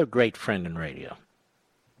had another great friend in radio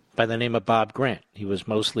by the name of Bob Grant. He was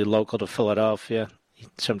mostly local to Philadelphia,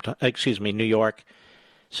 New York.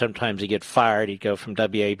 Sometimes he'd get fired. He'd go from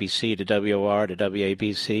WABC to WOR to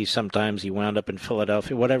WABC. Sometimes he wound up in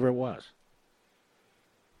Philadelphia, whatever it was.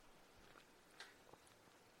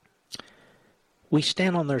 We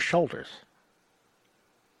stand on their shoulders.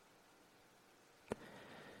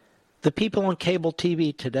 The people on cable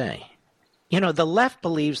TV today, the left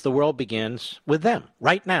believes the world begins with them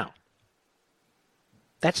right now.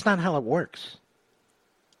 That's not how it works.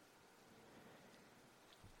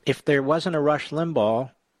 If there wasn't a Rush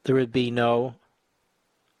Limbaugh, there would be no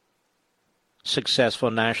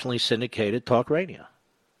successful nationally syndicated talk radio.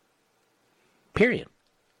 Period.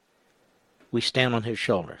 We stand on his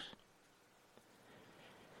shoulders.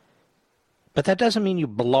 But that doesn't mean you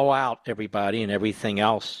blow out everybody and everything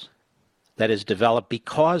else that is developed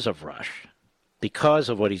because of Rush, because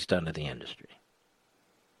of what he's done to the industry.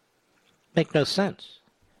 Make no sense.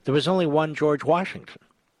 There was only one George Washington.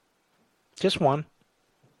 Just one.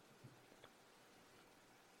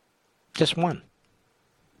 Just one.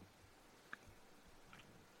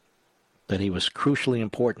 But he was crucially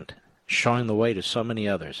important, showing the way to so many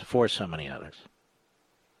others, for so many others.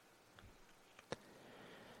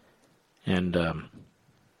 And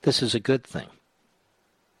this is a good thing.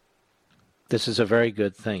 This is a very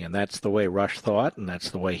good thing, and that's the way Rush thought, and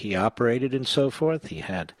that's the way he operated and so forth. He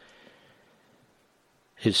had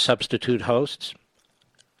his substitute hosts.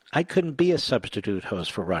 I couldn't be a substitute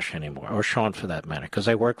host for Rush anymore, or Sean for that matter, because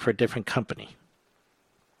I work for a different company.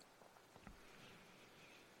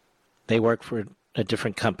 They work for a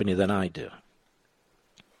different company than I do.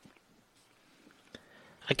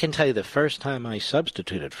 I can tell you the first time I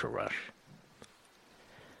substituted for Rush,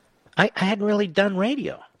 I hadn't really done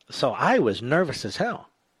radio, so I was nervous as hell.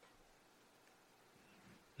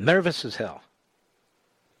 Nervous as hell.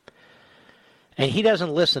 And he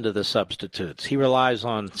doesn't listen to the substitutes. He relies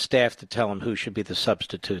on staff to tell him who should be the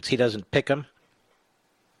substitutes. He doesn't pick them.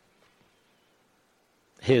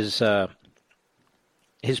 His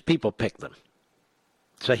people pick them.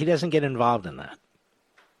 So he doesn't get involved in that,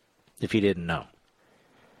 if you didn't know.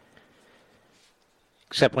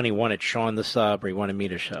 Except when he wanted Sean the sub or he wanted me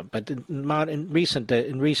to sub. But in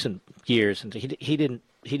recent years, he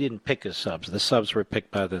didn't pick his subs. The subs were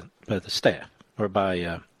picked by the staff or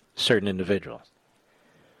by certain individuals.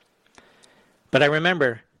 But I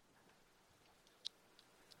remember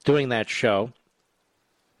doing that show.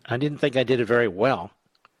 I didn't think I did it very well.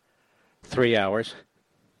 3 hours.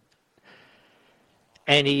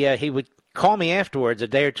 And he would call me afterwards, a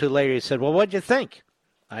day or two later. He said, well, what'd you think?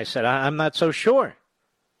 I said, I'm not so sure.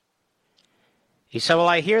 He said, well,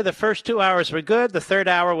 I hear the first 2 hours were good. The third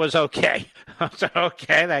hour was okay. I said,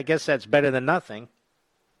 okay, I guess that's better than nothing.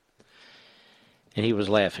 And he was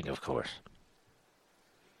laughing, of course.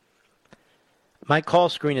 My call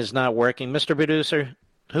screen is not working. Mr. Producer,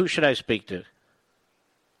 who should I speak to?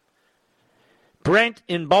 Brent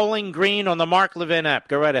in Bowling Green on the Mark Levin app.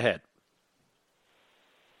 Go right ahead.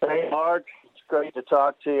 Hey, Mark. It's great to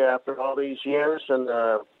talk to you after all these years. And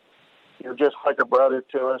you're just like a brother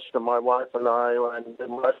to us, to my wife and I.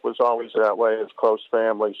 And Rush was always that way, as close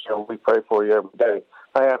family. So we pray for you every day.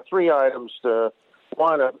 I have 3 items.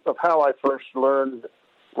 One of how I first learned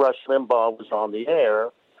Rush Limbaugh was on the air.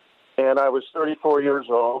 And I was 34 years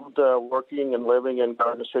old, working and living in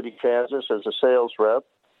Garden City, Kansas as a sales rep.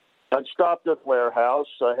 I'd stopped at the warehouse.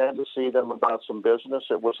 I had to see them about some business.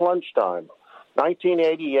 It was lunchtime.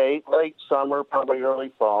 1988, late summer, probably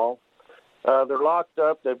early fall. They're locked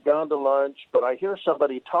up. They've gone to lunch. But I hear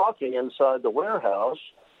somebody talking inside the warehouse.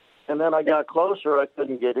 And then I got closer. I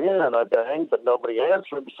couldn't get in. I banged, but nobody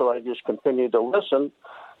answered. So I just continued to listen.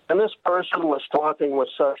 And this person was talking with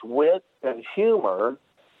such wit and humor,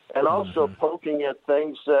 and also poking at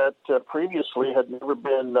things that previously had never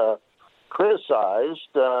been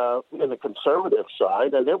criticized in the conservative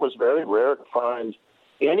side, and it was very rare to find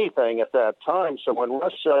anything at that time. So when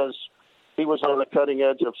Rush says he was on the cutting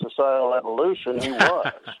edge of societal evolution, he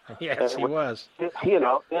was. Yes, he was. You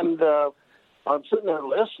know, and I'm sitting there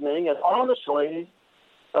listening, and honestly,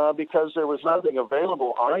 because there was nothing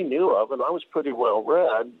available I knew of, and I was pretty well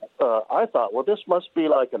read, I thought, well, this must be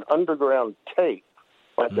like an underground tape,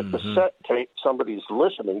 like a cassette tape somebody's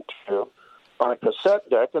listening to on a cassette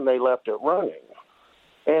deck, and they left it running.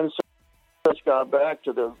 And so I just got back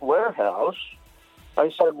to the warehouse.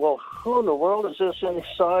 I said, well, who in the world is this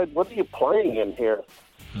inside? What are you playing in here?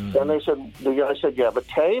 And they said, the guy said, you have a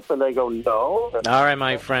tape? And they go, no. All right,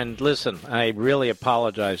 my friend, listen, I really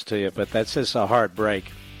apologize to you, but that's just a hard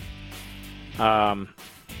break.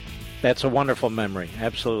 That's a wonderful memory.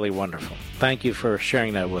 Absolutely wonderful. Thank you for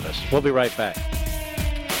sharing that with us. We'll be right back.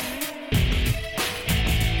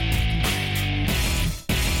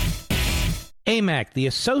 AMAC, the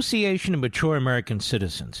Association of Mature American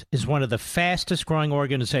Citizens, is one of the fastest-growing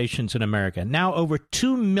organizations in America, now over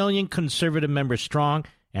 2 million conservative members strong,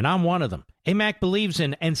 and I'm one of them. AMAC believes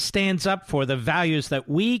in and stands up for the values that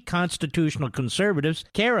we constitutional conservatives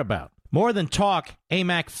care about. More than talk,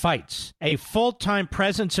 AMAC fights. A full-time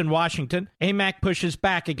presence in Washington, AMAC pushes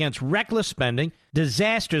back against reckless spending,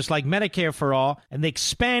 disasters like Medicare for All, and the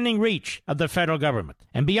expanding reach of the federal government.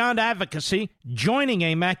 And beyond advocacy, joining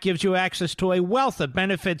AMAC gives you access to a wealth of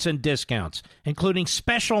benefits and discounts, including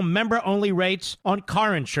special member-only rates on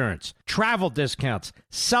car insurance, travel discounts,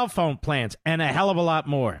 cell phone plans, and a hell of a lot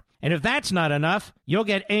more. And if that's not enough, you'll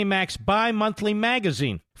get AMAC's bi-monthly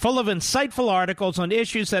magazine, full of insightful articles on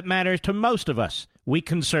issues that matter to most of us, we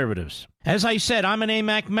conservatives. As I said, I'm an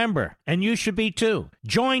AMAC member, and you should be too.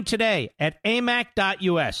 Join today at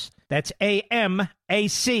amac.us. That's AMAC.us.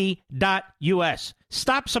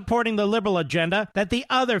 Stop supporting the liberal agenda that the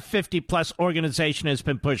other 50-plus organization has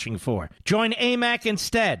been pushing for. Join AMAC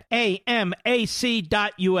instead. AMAC.us.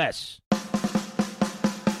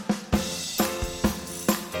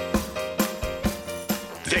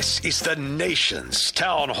 This is the nation's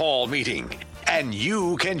town hall meeting, and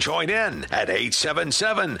you can join in at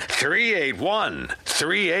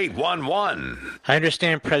 877-381-3811. I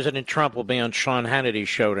understand President Trump will be on Sean Hannity's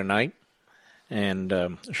show tonight,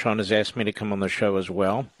 and Sean has asked me to come on the show as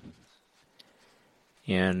well,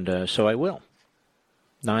 and so I will.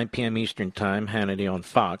 9 p.m. Eastern Time, Hannity on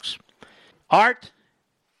Fox. Art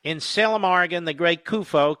in Salem, Oregon, the great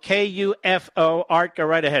Kufo, K-U-F-O. Art, go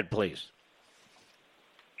right ahead, please.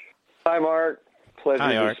 Hi, Mark.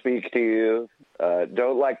 Pleasure to speak to you.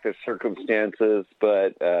 Don't like the circumstances,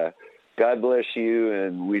 but God bless you,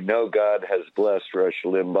 and we know God has blessed Rush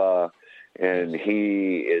Limbaugh, and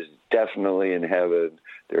he is definitely in heaven.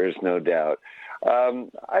 There is no doubt.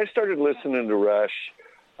 I started listening to Rush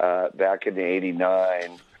back in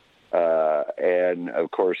 '89, and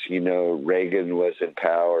of course, Reagan was in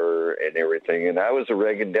power and everything, and I was a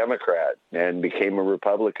Reagan Democrat and became a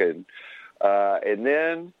Republican. And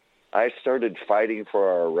then I started fighting for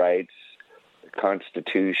our rights, the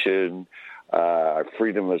Constitution,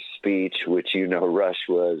 freedom of speech, which Rush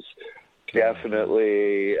was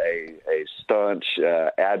definitely a staunch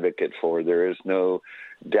advocate for. There is no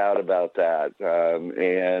doubt about that.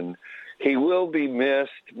 And he will be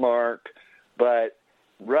missed, Mark, but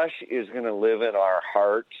Rush is going to live in our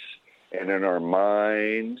hearts and in our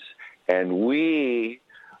minds, and we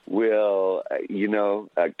will,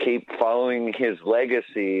 keep following his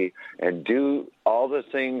legacy and do all the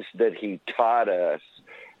things that he taught us.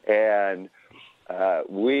 And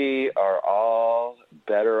we are all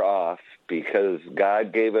better off because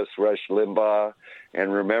God gave us Rush Limbaugh.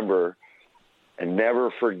 And remember, and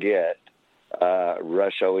never forget,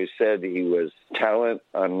 Rush always said he was talent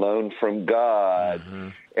on loan from God. Mm-hmm.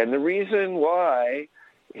 And the reason why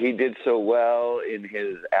he did so well in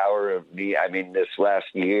his hour of need, this last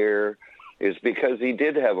year, is because he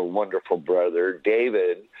did have a wonderful brother,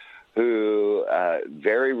 David, who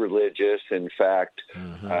very religious. In fact,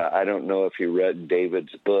 I don't know if you read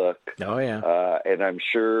David's book. Oh, yeah. And I'm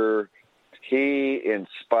sure he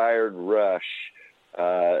inspired Rush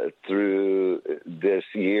through this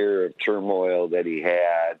year of turmoil that he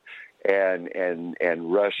had,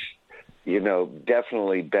 and Rush,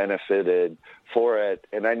 definitely benefited for it.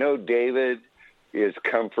 And I know David is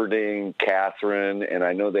comforting Catherine, and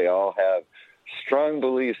I know they all have strong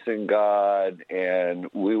beliefs in God, and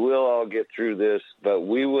we will all get through this, but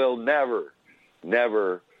we will never,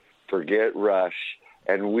 never forget Rush,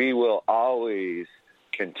 and we will always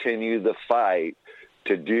continue the fight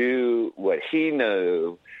to do what he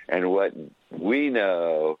knew and what we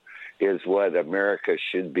know is what America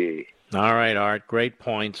should be. All right, Art. Great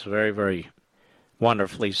points. Very, very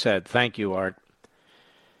wonderfully said. Thank you, Art.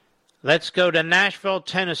 Let's go to Nashville,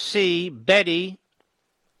 Tennessee. Betty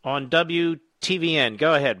on WTVN.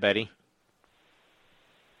 Go ahead, Betty.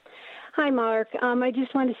 Hi, Mark. I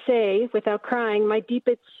just want to say, without crying, my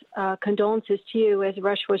deepest condolences to you, as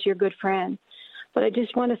Rush was your good friend. But I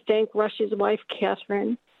just want to thank Rush's wife,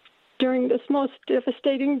 Catherine, during this most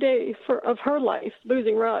devastating day of her life,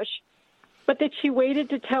 losing Rush, but that she waited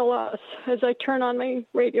to tell us, as I turn on my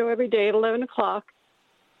radio every day at 11 o'clock,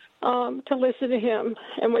 to listen to him.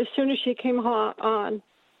 And as soon as she came on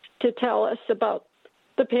to tell us about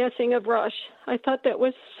the passing of Rush, I thought that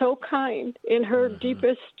was so kind in her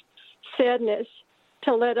deepest sadness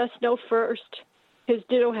to let us know first, his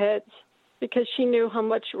ditto heads, because she knew how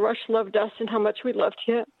much Rush loved us and how much we loved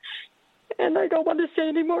him. And I don't want to say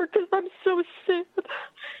anymore because I'm so sad.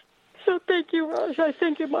 So thank you, Rush. I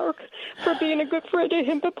thank you, Mark, for being a good friend to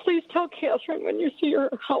him. But please tell Catherine when you see her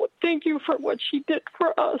how thank you for what she did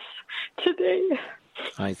for us today.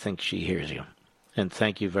 I think she hears you. And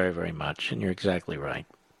thank you very, very much. And you're exactly right.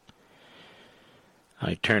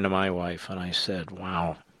 I turned to my wife and I said,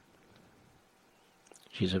 wow.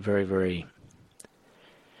 She's a very, very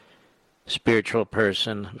spiritual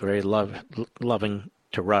person, very loving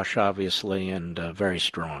to Rush, obviously, and very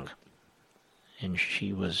strong. And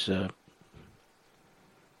she was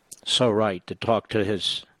so right to talk to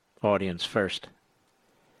his audience first.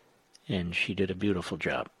 And she did a beautiful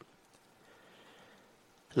job.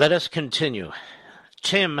 Let us continue.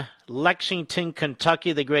 Tim, Lexington,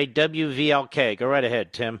 Kentucky, the great WVLK. Go right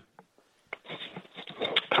ahead, Tim.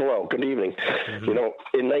 Hello, good evening. Mm-hmm.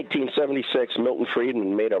 In 1976, Milton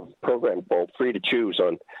Friedman made a program called Free to Choose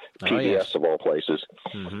on PBS, yes, of all places.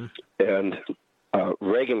 Mm-hmm. And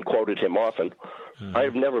Reagan quoted him often. Mm-hmm.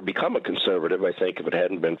 I've never become a conservative, I think, if it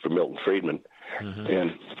hadn't been for Milton Friedman. Mm-hmm.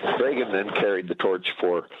 And Reagan then carried the torch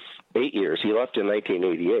for 8 years. He left in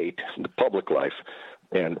 1988, the public life,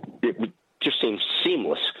 and it just seems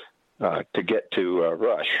seamless to get to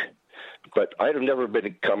Rush. But I'd have never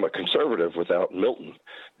become a conservative without Milton,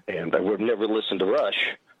 and I would have never listened to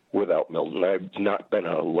Rush without Milton. I've not been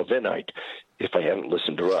a Levinite if I hadn't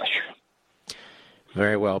listened to Rush.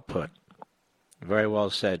 Very well put. Very well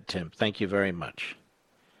said, Tim. Thank you very much.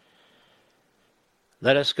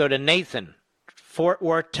 Let us go to Nathan, Fort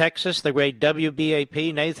Worth, Texas, the great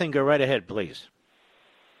WBAP. Nathan, go right ahead, please.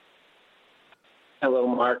 Hello,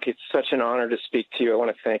 Mark. It's such an honor to speak to you. I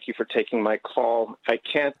want to thank you for taking my call. I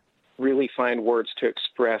can't really find words to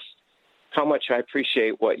express how much I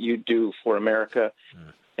appreciate what you do for America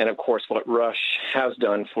and, of course, what Rush has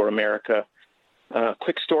done for America.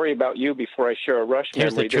 Quick story about you before I share a Rush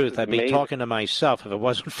Here's memory. the truth. I'd be talking to myself if it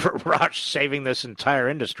wasn't for Rush saving this entire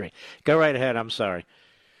industry. Go right ahead. I'm sorry.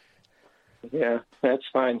 Yeah, that's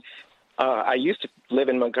fine. I used to live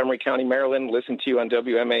in Montgomery County, Maryland, listen to you on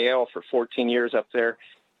WMAL for 14 years up there,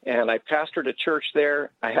 and I pastored a church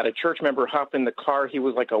there. I had a church member hop in the car. He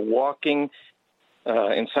was like a walking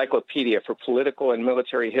encyclopedia for political and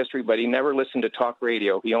military history, but he never listened to talk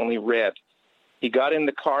radio. He only read. He got in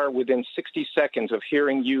the car within 60 seconds of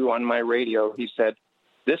hearing you on my radio. He said,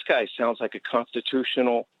 "This guy sounds like a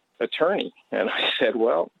constitutional attorney." And I said,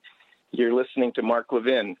 "Well, you're listening to Mark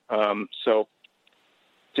Levin." So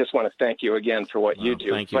just want to thank you again for what you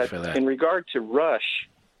do. Thank you for that. In regard to Rush,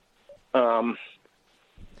 I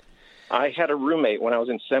had a roommate when I was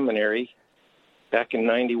in seminary back in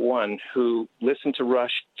 91 who listened to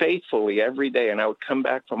Rush faithfully every day. And I would come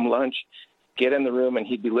back from lunch, get in the room, and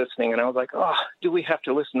he'd be listening. And I was like, oh, do we have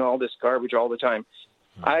to listen to all this garbage all the time?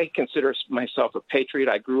 I consider myself a patriot.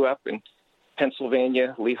 I grew up in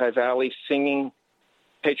Pennsylvania, Lehigh Valley, singing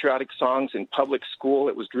patriotic songs in public school.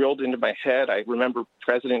 It was drilled into my head. I remember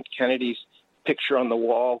President Kennedy's picture on the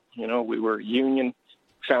wall. You know, we were union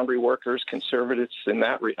foundry workers, conservatives, and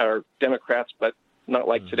are Democrats, but not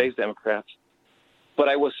like today's Democrats. But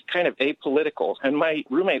I was kind of apolitical, and my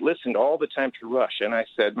roommate listened all the time to Rush, and I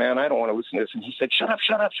said, man, I don't want to listen to this. And he said, shut up,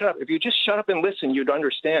 shut up, shut up. If you just shut up and listen, you'd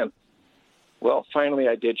understand. Well, finally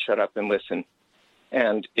I did shut up and listen,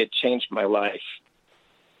 and it changed my life.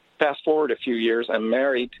 Fast forward a few years, I'm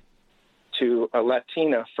married to a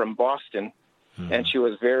Latina from Boston, and she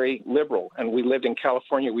was very liberal, and we lived in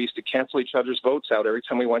California. We used to cancel each other's votes out every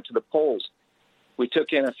time we went to the polls. We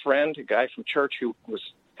took in a friend, a guy from church who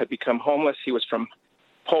had become homeless. He was from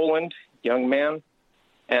Poland, young man,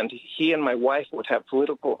 and he and my wife would have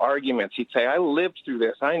political arguments. He'd say, I lived through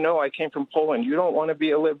this. I know I came from Poland. You don't want to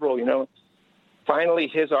be a liberal, you know. Finally,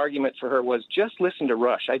 his argument for her was, just listen to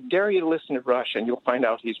Rush. I dare you to listen to Rush, and you'll find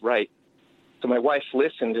out he's right. So my wife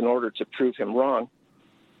listened in order to prove him wrong,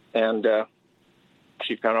 and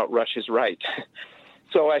she found out Rush is right.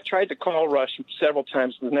 So I tried to call Rush several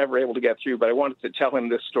times, was never able to get through, but I wanted to tell him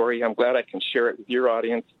this story. I'm glad I can share it with your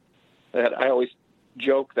audience. That I always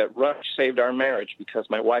joke that Rush saved our marriage because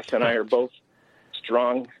my wife and I are both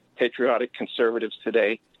strong, patriotic conservatives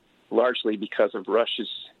today, largely because of Rush's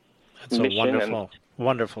That's a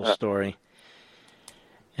wonderful story.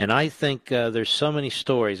 And I think there's so many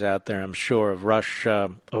stories out there, I'm sure, of Rush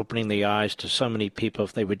opening the eyes to so many people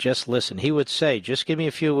if they would just listen. He would say, just give me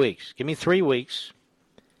a few weeks. Give me 3 weeks.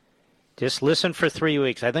 Just listen for 3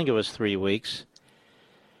 weeks. I think it was 3 weeks.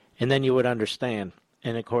 And then you would understand.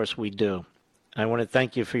 And, of course, we do. I want to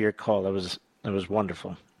thank you for your call. That was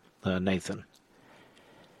wonderful, Nathan.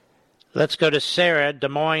 Let's go to Sarah, Des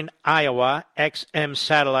Moines, Iowa, XM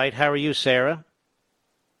Satellite. How are you, Sarah?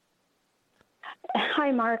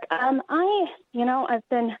 Hi, Mark. I've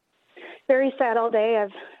been very sad all day.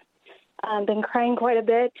 I've been crying quite a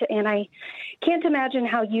bit, and I can't imagine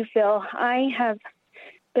how you feel. I have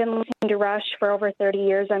been listening to Rush for over 30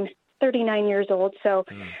 years. I'm 39 years old, so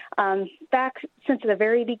back since the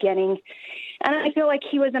very beginning. And I feel like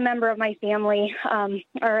he was a member of my family.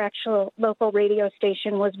 Our actual local radio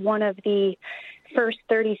station was one of the first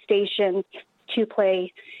 30 stations to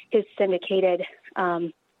play his syndicated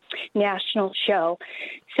national show.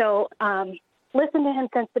 So listened to him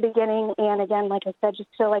since the beginning, and again, like I said, just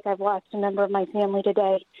feel like I've lost a member of my family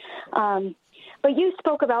today. But you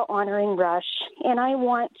spoke about honoring Rush, and I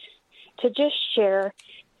want to just share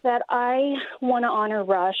that I want to honor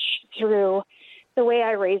Rush through the way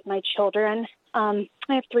I raise my children. I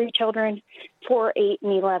have 3 children, 4, 8,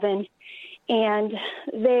 and 11, and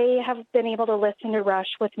they have been able to listen to Rush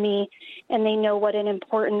with me, and they know what an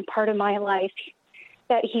important part of my life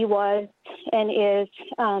that he was and is,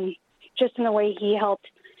 just in the way he helped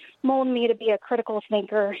mold me to be a critical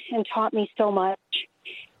thinker and taught me so much.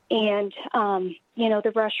 And,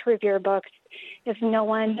 the Rush Revere books, if no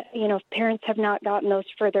one, if parents have not gotten those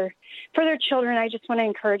for their children, I just want to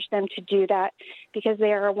encourage them to do that because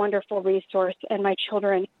they are a wonderful resource, and my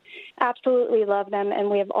children absolutely love them, and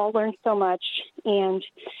we have all learned so much. And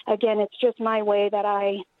again, it's just my way that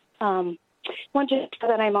I want to show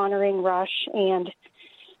that I'm honoring Rush and,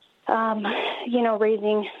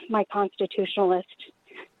 raising my constitutionalist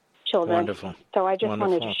children. Wonderful. So I just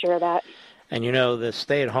wanted to share that. And, the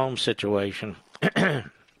stay-at-home situation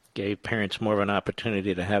gave parents more of an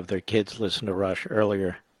opportunity to have their kids listen to Rush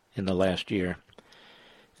earlier in the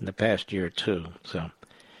past year too. So,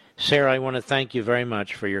 Sarah, I want to thank you very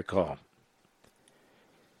much for your call.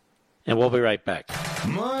 And we'll be right back.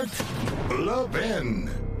 Mark Levin.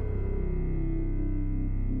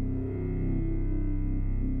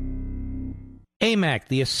 AMAC,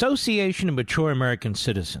 the Association of Mature American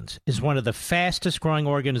Citizens, is one of the fastest-growing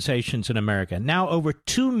organizations in America, now over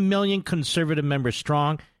 2 million conservative members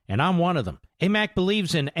strong, and I'm one of them. AMAC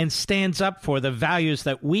believes in and stands up for the values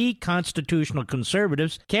that we constitutional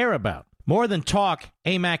conservatives care about. More than talk,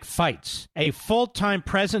 AMAC fights. A full-time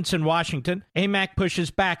presence in Washington, AMAC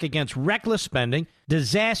pushes back against reckless spending,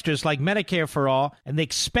 disasters like Medicare for All, and the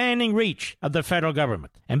expanding reach of the federal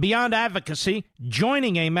government. And beyond advocacy,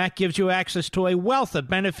 joining AMAC gives you access to a wealth of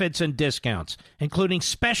benefits and discounts, including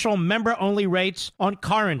special member-only rates on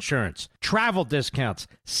car insurance, travel discounts,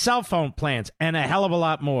 cell phone plans, and a hell of a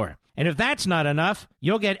lot more. And if that's not enough,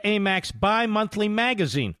 you'll get AMAC's bi-monthly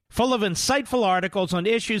magazine, full of insightful articles on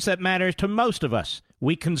issues that matter to most of us,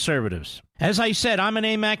 we conservatives. As I said, I'm an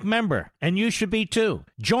AMAC member, and you should be too.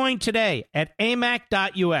 Join today at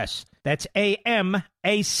amac.us. That's AMAC.us.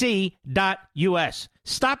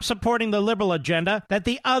 Stop supporting the liberal agenda that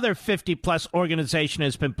the other 50-plus organization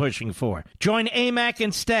has been pushing for. Join AMAC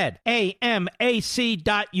instead. AMAC.us.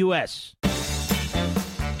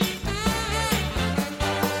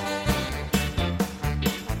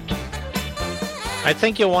 I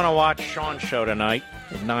think you'll want to watch Sean's show tonight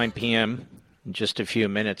at 9 p.m. in just a few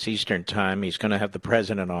minutes Eastern Time. He's going to have the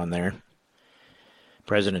president on there,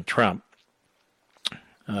 President Trump.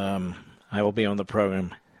 I will be on the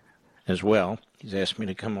program as well. He's asked me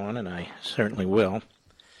to come on, and I certainly will.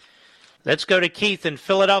 Let's go to Keith in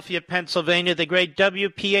Philadelphia, Pennsylvania, the great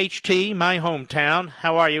WPHT, my hometown.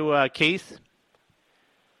 How are you, Keith?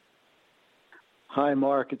 Hi,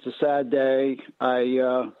 Mark. It's a sad day.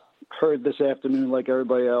 I heard this afternoon like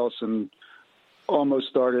everybody else and almost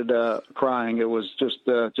started crying. It was just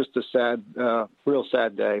a sad, real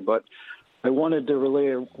sad day. But I wanted to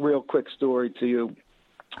relay a real quick story to you.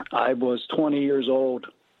 I was 20 years old.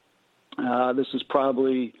 This is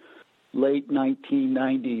probably late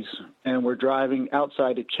 1990s, and we're driving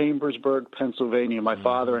outside of Chambersburg, Pennsylvania, my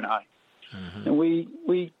father and I. Mm-hmm. And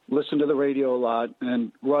we listened to the radio a lot,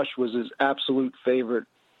 and Rush was his absolute favorite.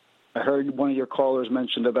 I heard one of your callers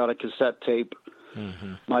mentioned about a cassette tape.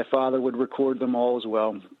 Mm-hmm. My father would record them all as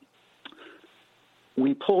well.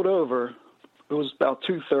 We pulled over. It was about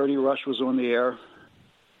 2:30. Rush was on the air.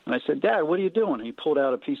 And I said, Dad, what are you doing? He pulled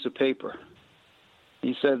out a piece of paper.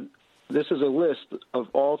 He said, this is a list of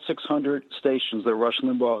all 600 stations that Rush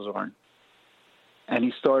Limbaugh is on. And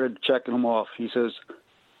he started checking them off. He says,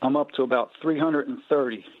 I'm up to about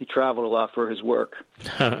 330. He traveled a lot for his work.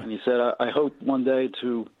 And he said, I hope one day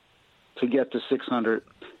to get to 600.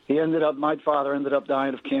 My father ended up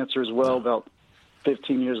dying of cancer as well about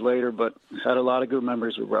 15 years later, but had a lot of good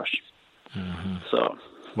memories with Rush. Mm-hmm. So,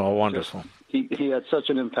 well, wonderful. He had such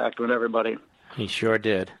an impact on everybody. He sure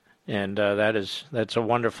did. And that's a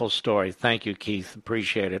wonderful story. Thank you, Keith.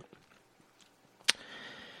 Appreciate it.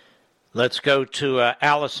 Let's go to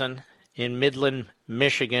Allison in Midland,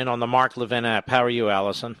 Michigan on the Mark Levin app. How are you,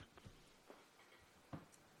 Allison?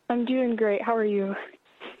 I'm doing great. How are you?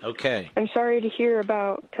 Okay. I'm sorry to hear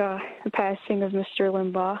about the passing of Mr.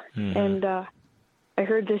 Limbaugh. Mm-hmm. And I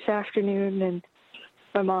heard this afternoon, and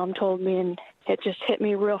my mom told me, and it just hit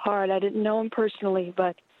me real hard. I didn't know him personally,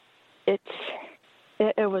 but it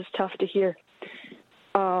was tough to hear.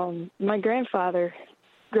 My grandfather,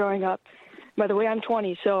 growing up, by the way, I'm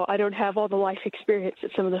 20, so I don't have all the life experience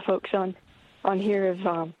that some of the folks on here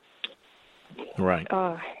have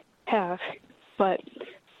have, but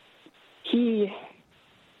he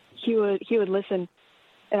would listen,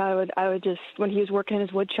 and I would just, when he was working in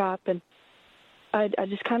his wood shop, and I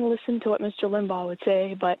just kind of listened to what Mr. Limbaugh would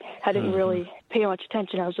say, but I didn't really pay much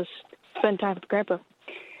attention. I was just spending time with Grandpa.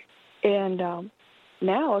 And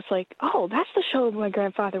now it's like, oh, that's the show my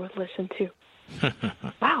grandfather would listen to.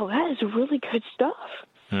 Wow, that is really good stuff.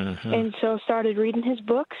 Mm-hmm. And so started reading his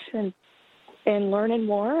books and learning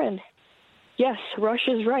more. And yes, Rush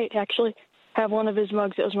is right. Actually, have one of his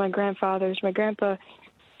mugs. It was my grandfather's. My grandpa,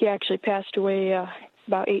 he actually passed away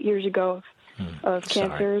about 8 years ago of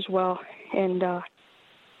cancer as well. And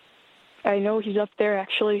I know he's up there,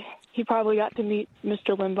 actually. He probably got to meet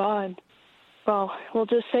Mr. Limbaugh, and, well, we'll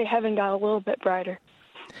just say heaven got a little bit brighter.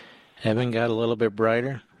 Heaven got a little bit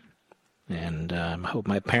brighter, and I hope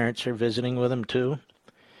my parents are visiting with him, too.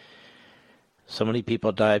 So many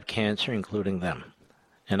people die of cancer, including them.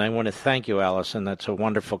 And I want to thank you, Allison. That's a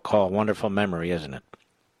wonderful call, wonderful memory, isn't it?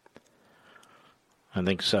 I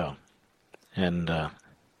think so. And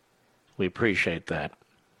we appreciate that.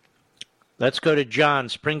 Let's go to John,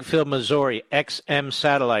 Springfield, Missouri, XM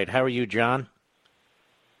Satellite. How are you, John?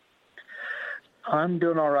 I'm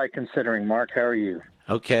doing all right considering, Mark. How are you?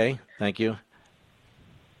 Okay, thank you.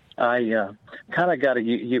 I kind of got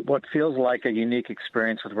what feels like a unique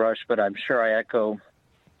experience with Rush, but I'm sure I echo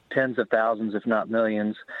tens of thousands, if not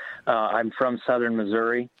millions. I'm from southern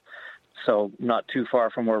Missouri, so not too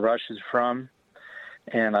far from where Rush is from.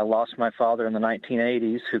 And I lost my father in the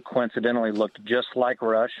 1980s, who coincidentally looked just like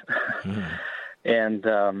Rush. And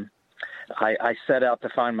I set out to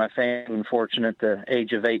find my family. Unfortunately, at the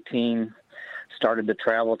age of 18, started to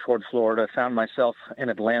travel toward Florida, found myself in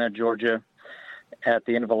Atlanta, Georgia. At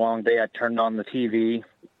the end of a long day, I turned on the TV,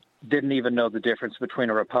 didn't even know the difference between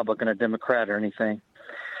a Republican and a Democrat or anything,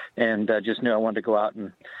 and just knew I wanted to go out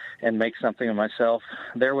and make something of myself.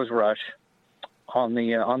 There was Rush on the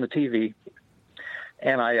TV,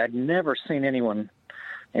 and I'd never seen anyone,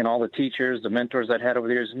 and all the teachers, the mentors I'd had over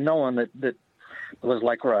the years, no one that was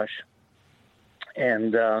like Rush.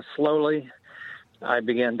 And slowly, I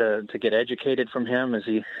began to get educated from him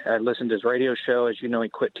I listened to his radio show. As you know, he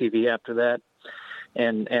quit TV after that.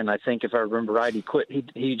 And I think if I remember right, he quit.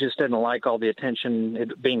 He just didn't like all the attention,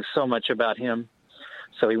 it being so much about him.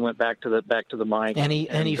 So he went back to the mic.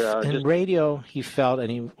 And radio, he felt, and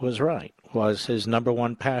he was right, was his number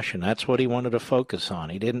one passion. That's what he wanted to focus on.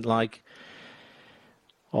 He didn't like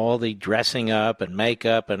all the dressing up and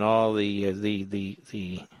makeup and all the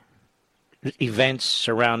events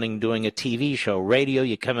surrounding doing a TV show. Radio,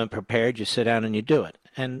 you come in prepared, you sit down and you do it.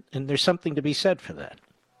 And there's something to be said for that.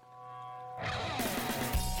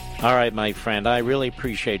 All right, my friend, I really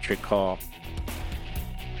appreciate your call.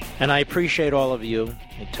 And I appreciate all of you.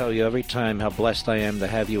 I tell you every time how blessed I am to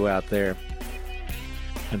have you out there.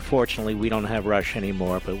 Unfortunately, we don't have Rush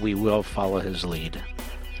anymore, but we will follow his lead.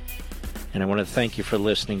 And I want to thank you for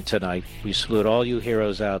listening tonight. We salute all you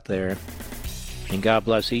heroes out there. And God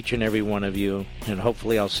bless each and every one of you. And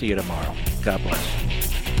hopefully I'll see you tomorrow. God bless.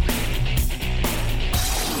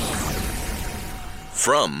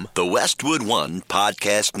 From the Westwood One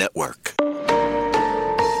Podcast Network.